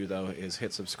people should do, though, is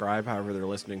hit subscribe however they're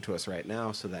listening to us right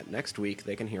now, so that next week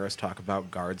they can hear us talk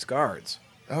about Guards.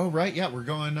 Oh, right. Yeah, we're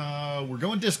going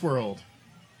Discworld.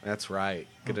 That's right.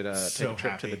 So Take a trip to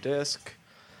happy. the Disc.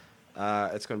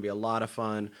 It's going to be a lot of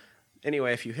fun.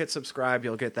 Anyway, if you hit subscribe,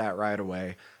 you'll get that right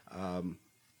away.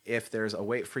 If there's a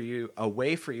way for you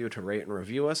to rate and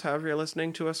review us, however you're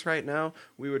listening to us right now,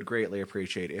 we would greatly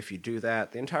appreciate it if you do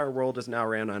that. The entire world is now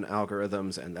ran on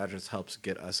algorithms, and that just helps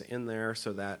get us in there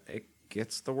so that it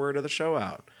gets the word of the show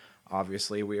out.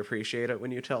 Obviously, we appreciate it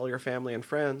when you tell your family and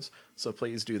friends, so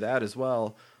please do that as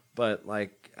well. But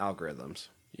like algorithms,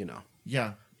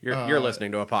 Yeah. you're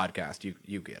listening to a podcast.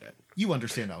 You get it. You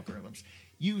understand algorithms.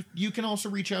 You can also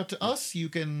reach out to us. You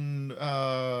can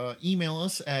email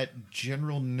us at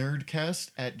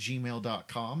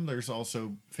generalnerdcast@gmail.com. There's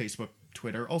also Facebook,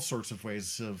 Twitter, all sorts of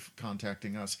ways of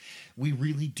contacting us. We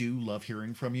really do love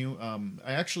hearing from you.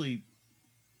 I actually,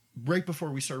 right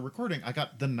before we started recording, I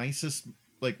got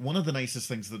one of the nicest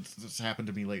things that's happened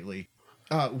to me lately.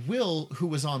 Will, who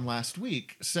was on last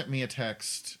week, sent me a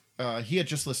text. He had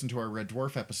just listened to our Red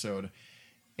Dwarf episode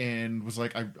and was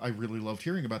like, I really loved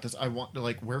hearing about this. I want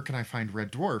to, where can I find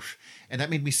Red Dwarf? And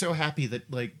that made me so happy that,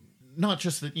 not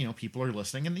just that, people are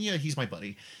listening, and yeah, he's my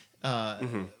buddy,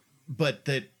 but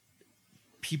that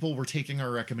people were taking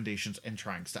our recommendations and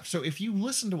trying stuff. So if you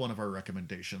listen to one of our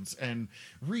recommendations and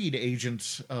read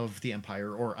Agents of the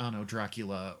Empire or Anno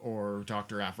Dracula or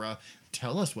Dr. Aphra,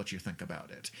 tell us what you think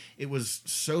about it. It was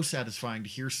so satisfying to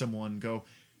hear someone go,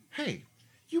 hey,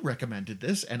 you recommended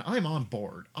this and I'm on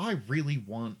board. I really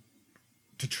want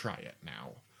to try it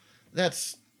now.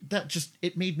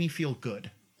 It made me feel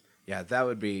good. Yeah, that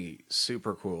would be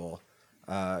super cool.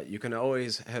 You can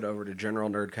always head over to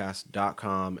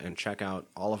generalnerdcast.com and check out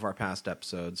all of our past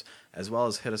episodes, as well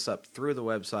as hit us up through the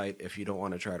website if you don't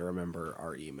want to try to remember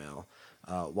our email.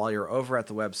 While you're over at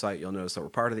the website, you'll notice that we're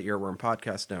part of the Earworm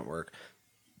Podcast Network.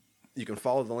 You can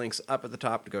follow the links up at the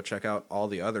top to go check out all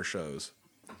the other shows,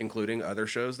 including other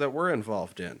shows that we're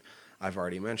involved in. I've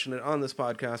already mentioned it on this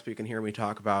podcast, but you can hear me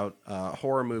talk about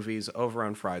horror movies over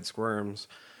on Fried Squirms.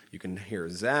 You can hear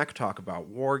Zach talk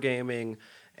about wargaming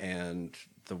and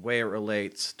the way it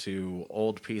relates to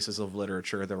old pieces of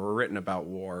literature that were written about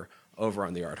war over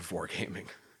on The Art of Wargaming.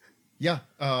 Yeah,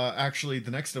 actually,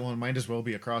 the next one might as well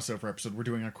be a crossover episode. We're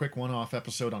doing a quick one-off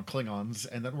episode on Klingons,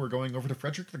 and then we're going over to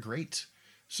Frederick the Great.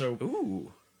 So,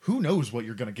 Ooh. Who knows what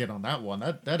you're going to get on that one?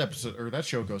 That episode or that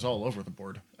show goes all over the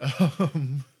board.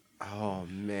 Oh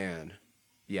man,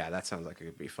 yeah, that sounds like it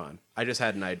could be fun. I just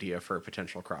had an idea for a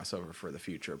potential crossover for the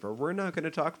future, but we're not going to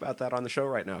talk about that on the show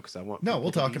right now because I want. No,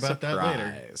 we'll talk about that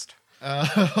later.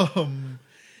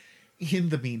 In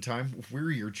the meantime,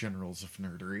 we're your generals of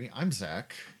nerdery. I'm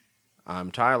Zach. I'm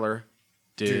Tyler.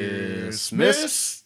 Dismiss.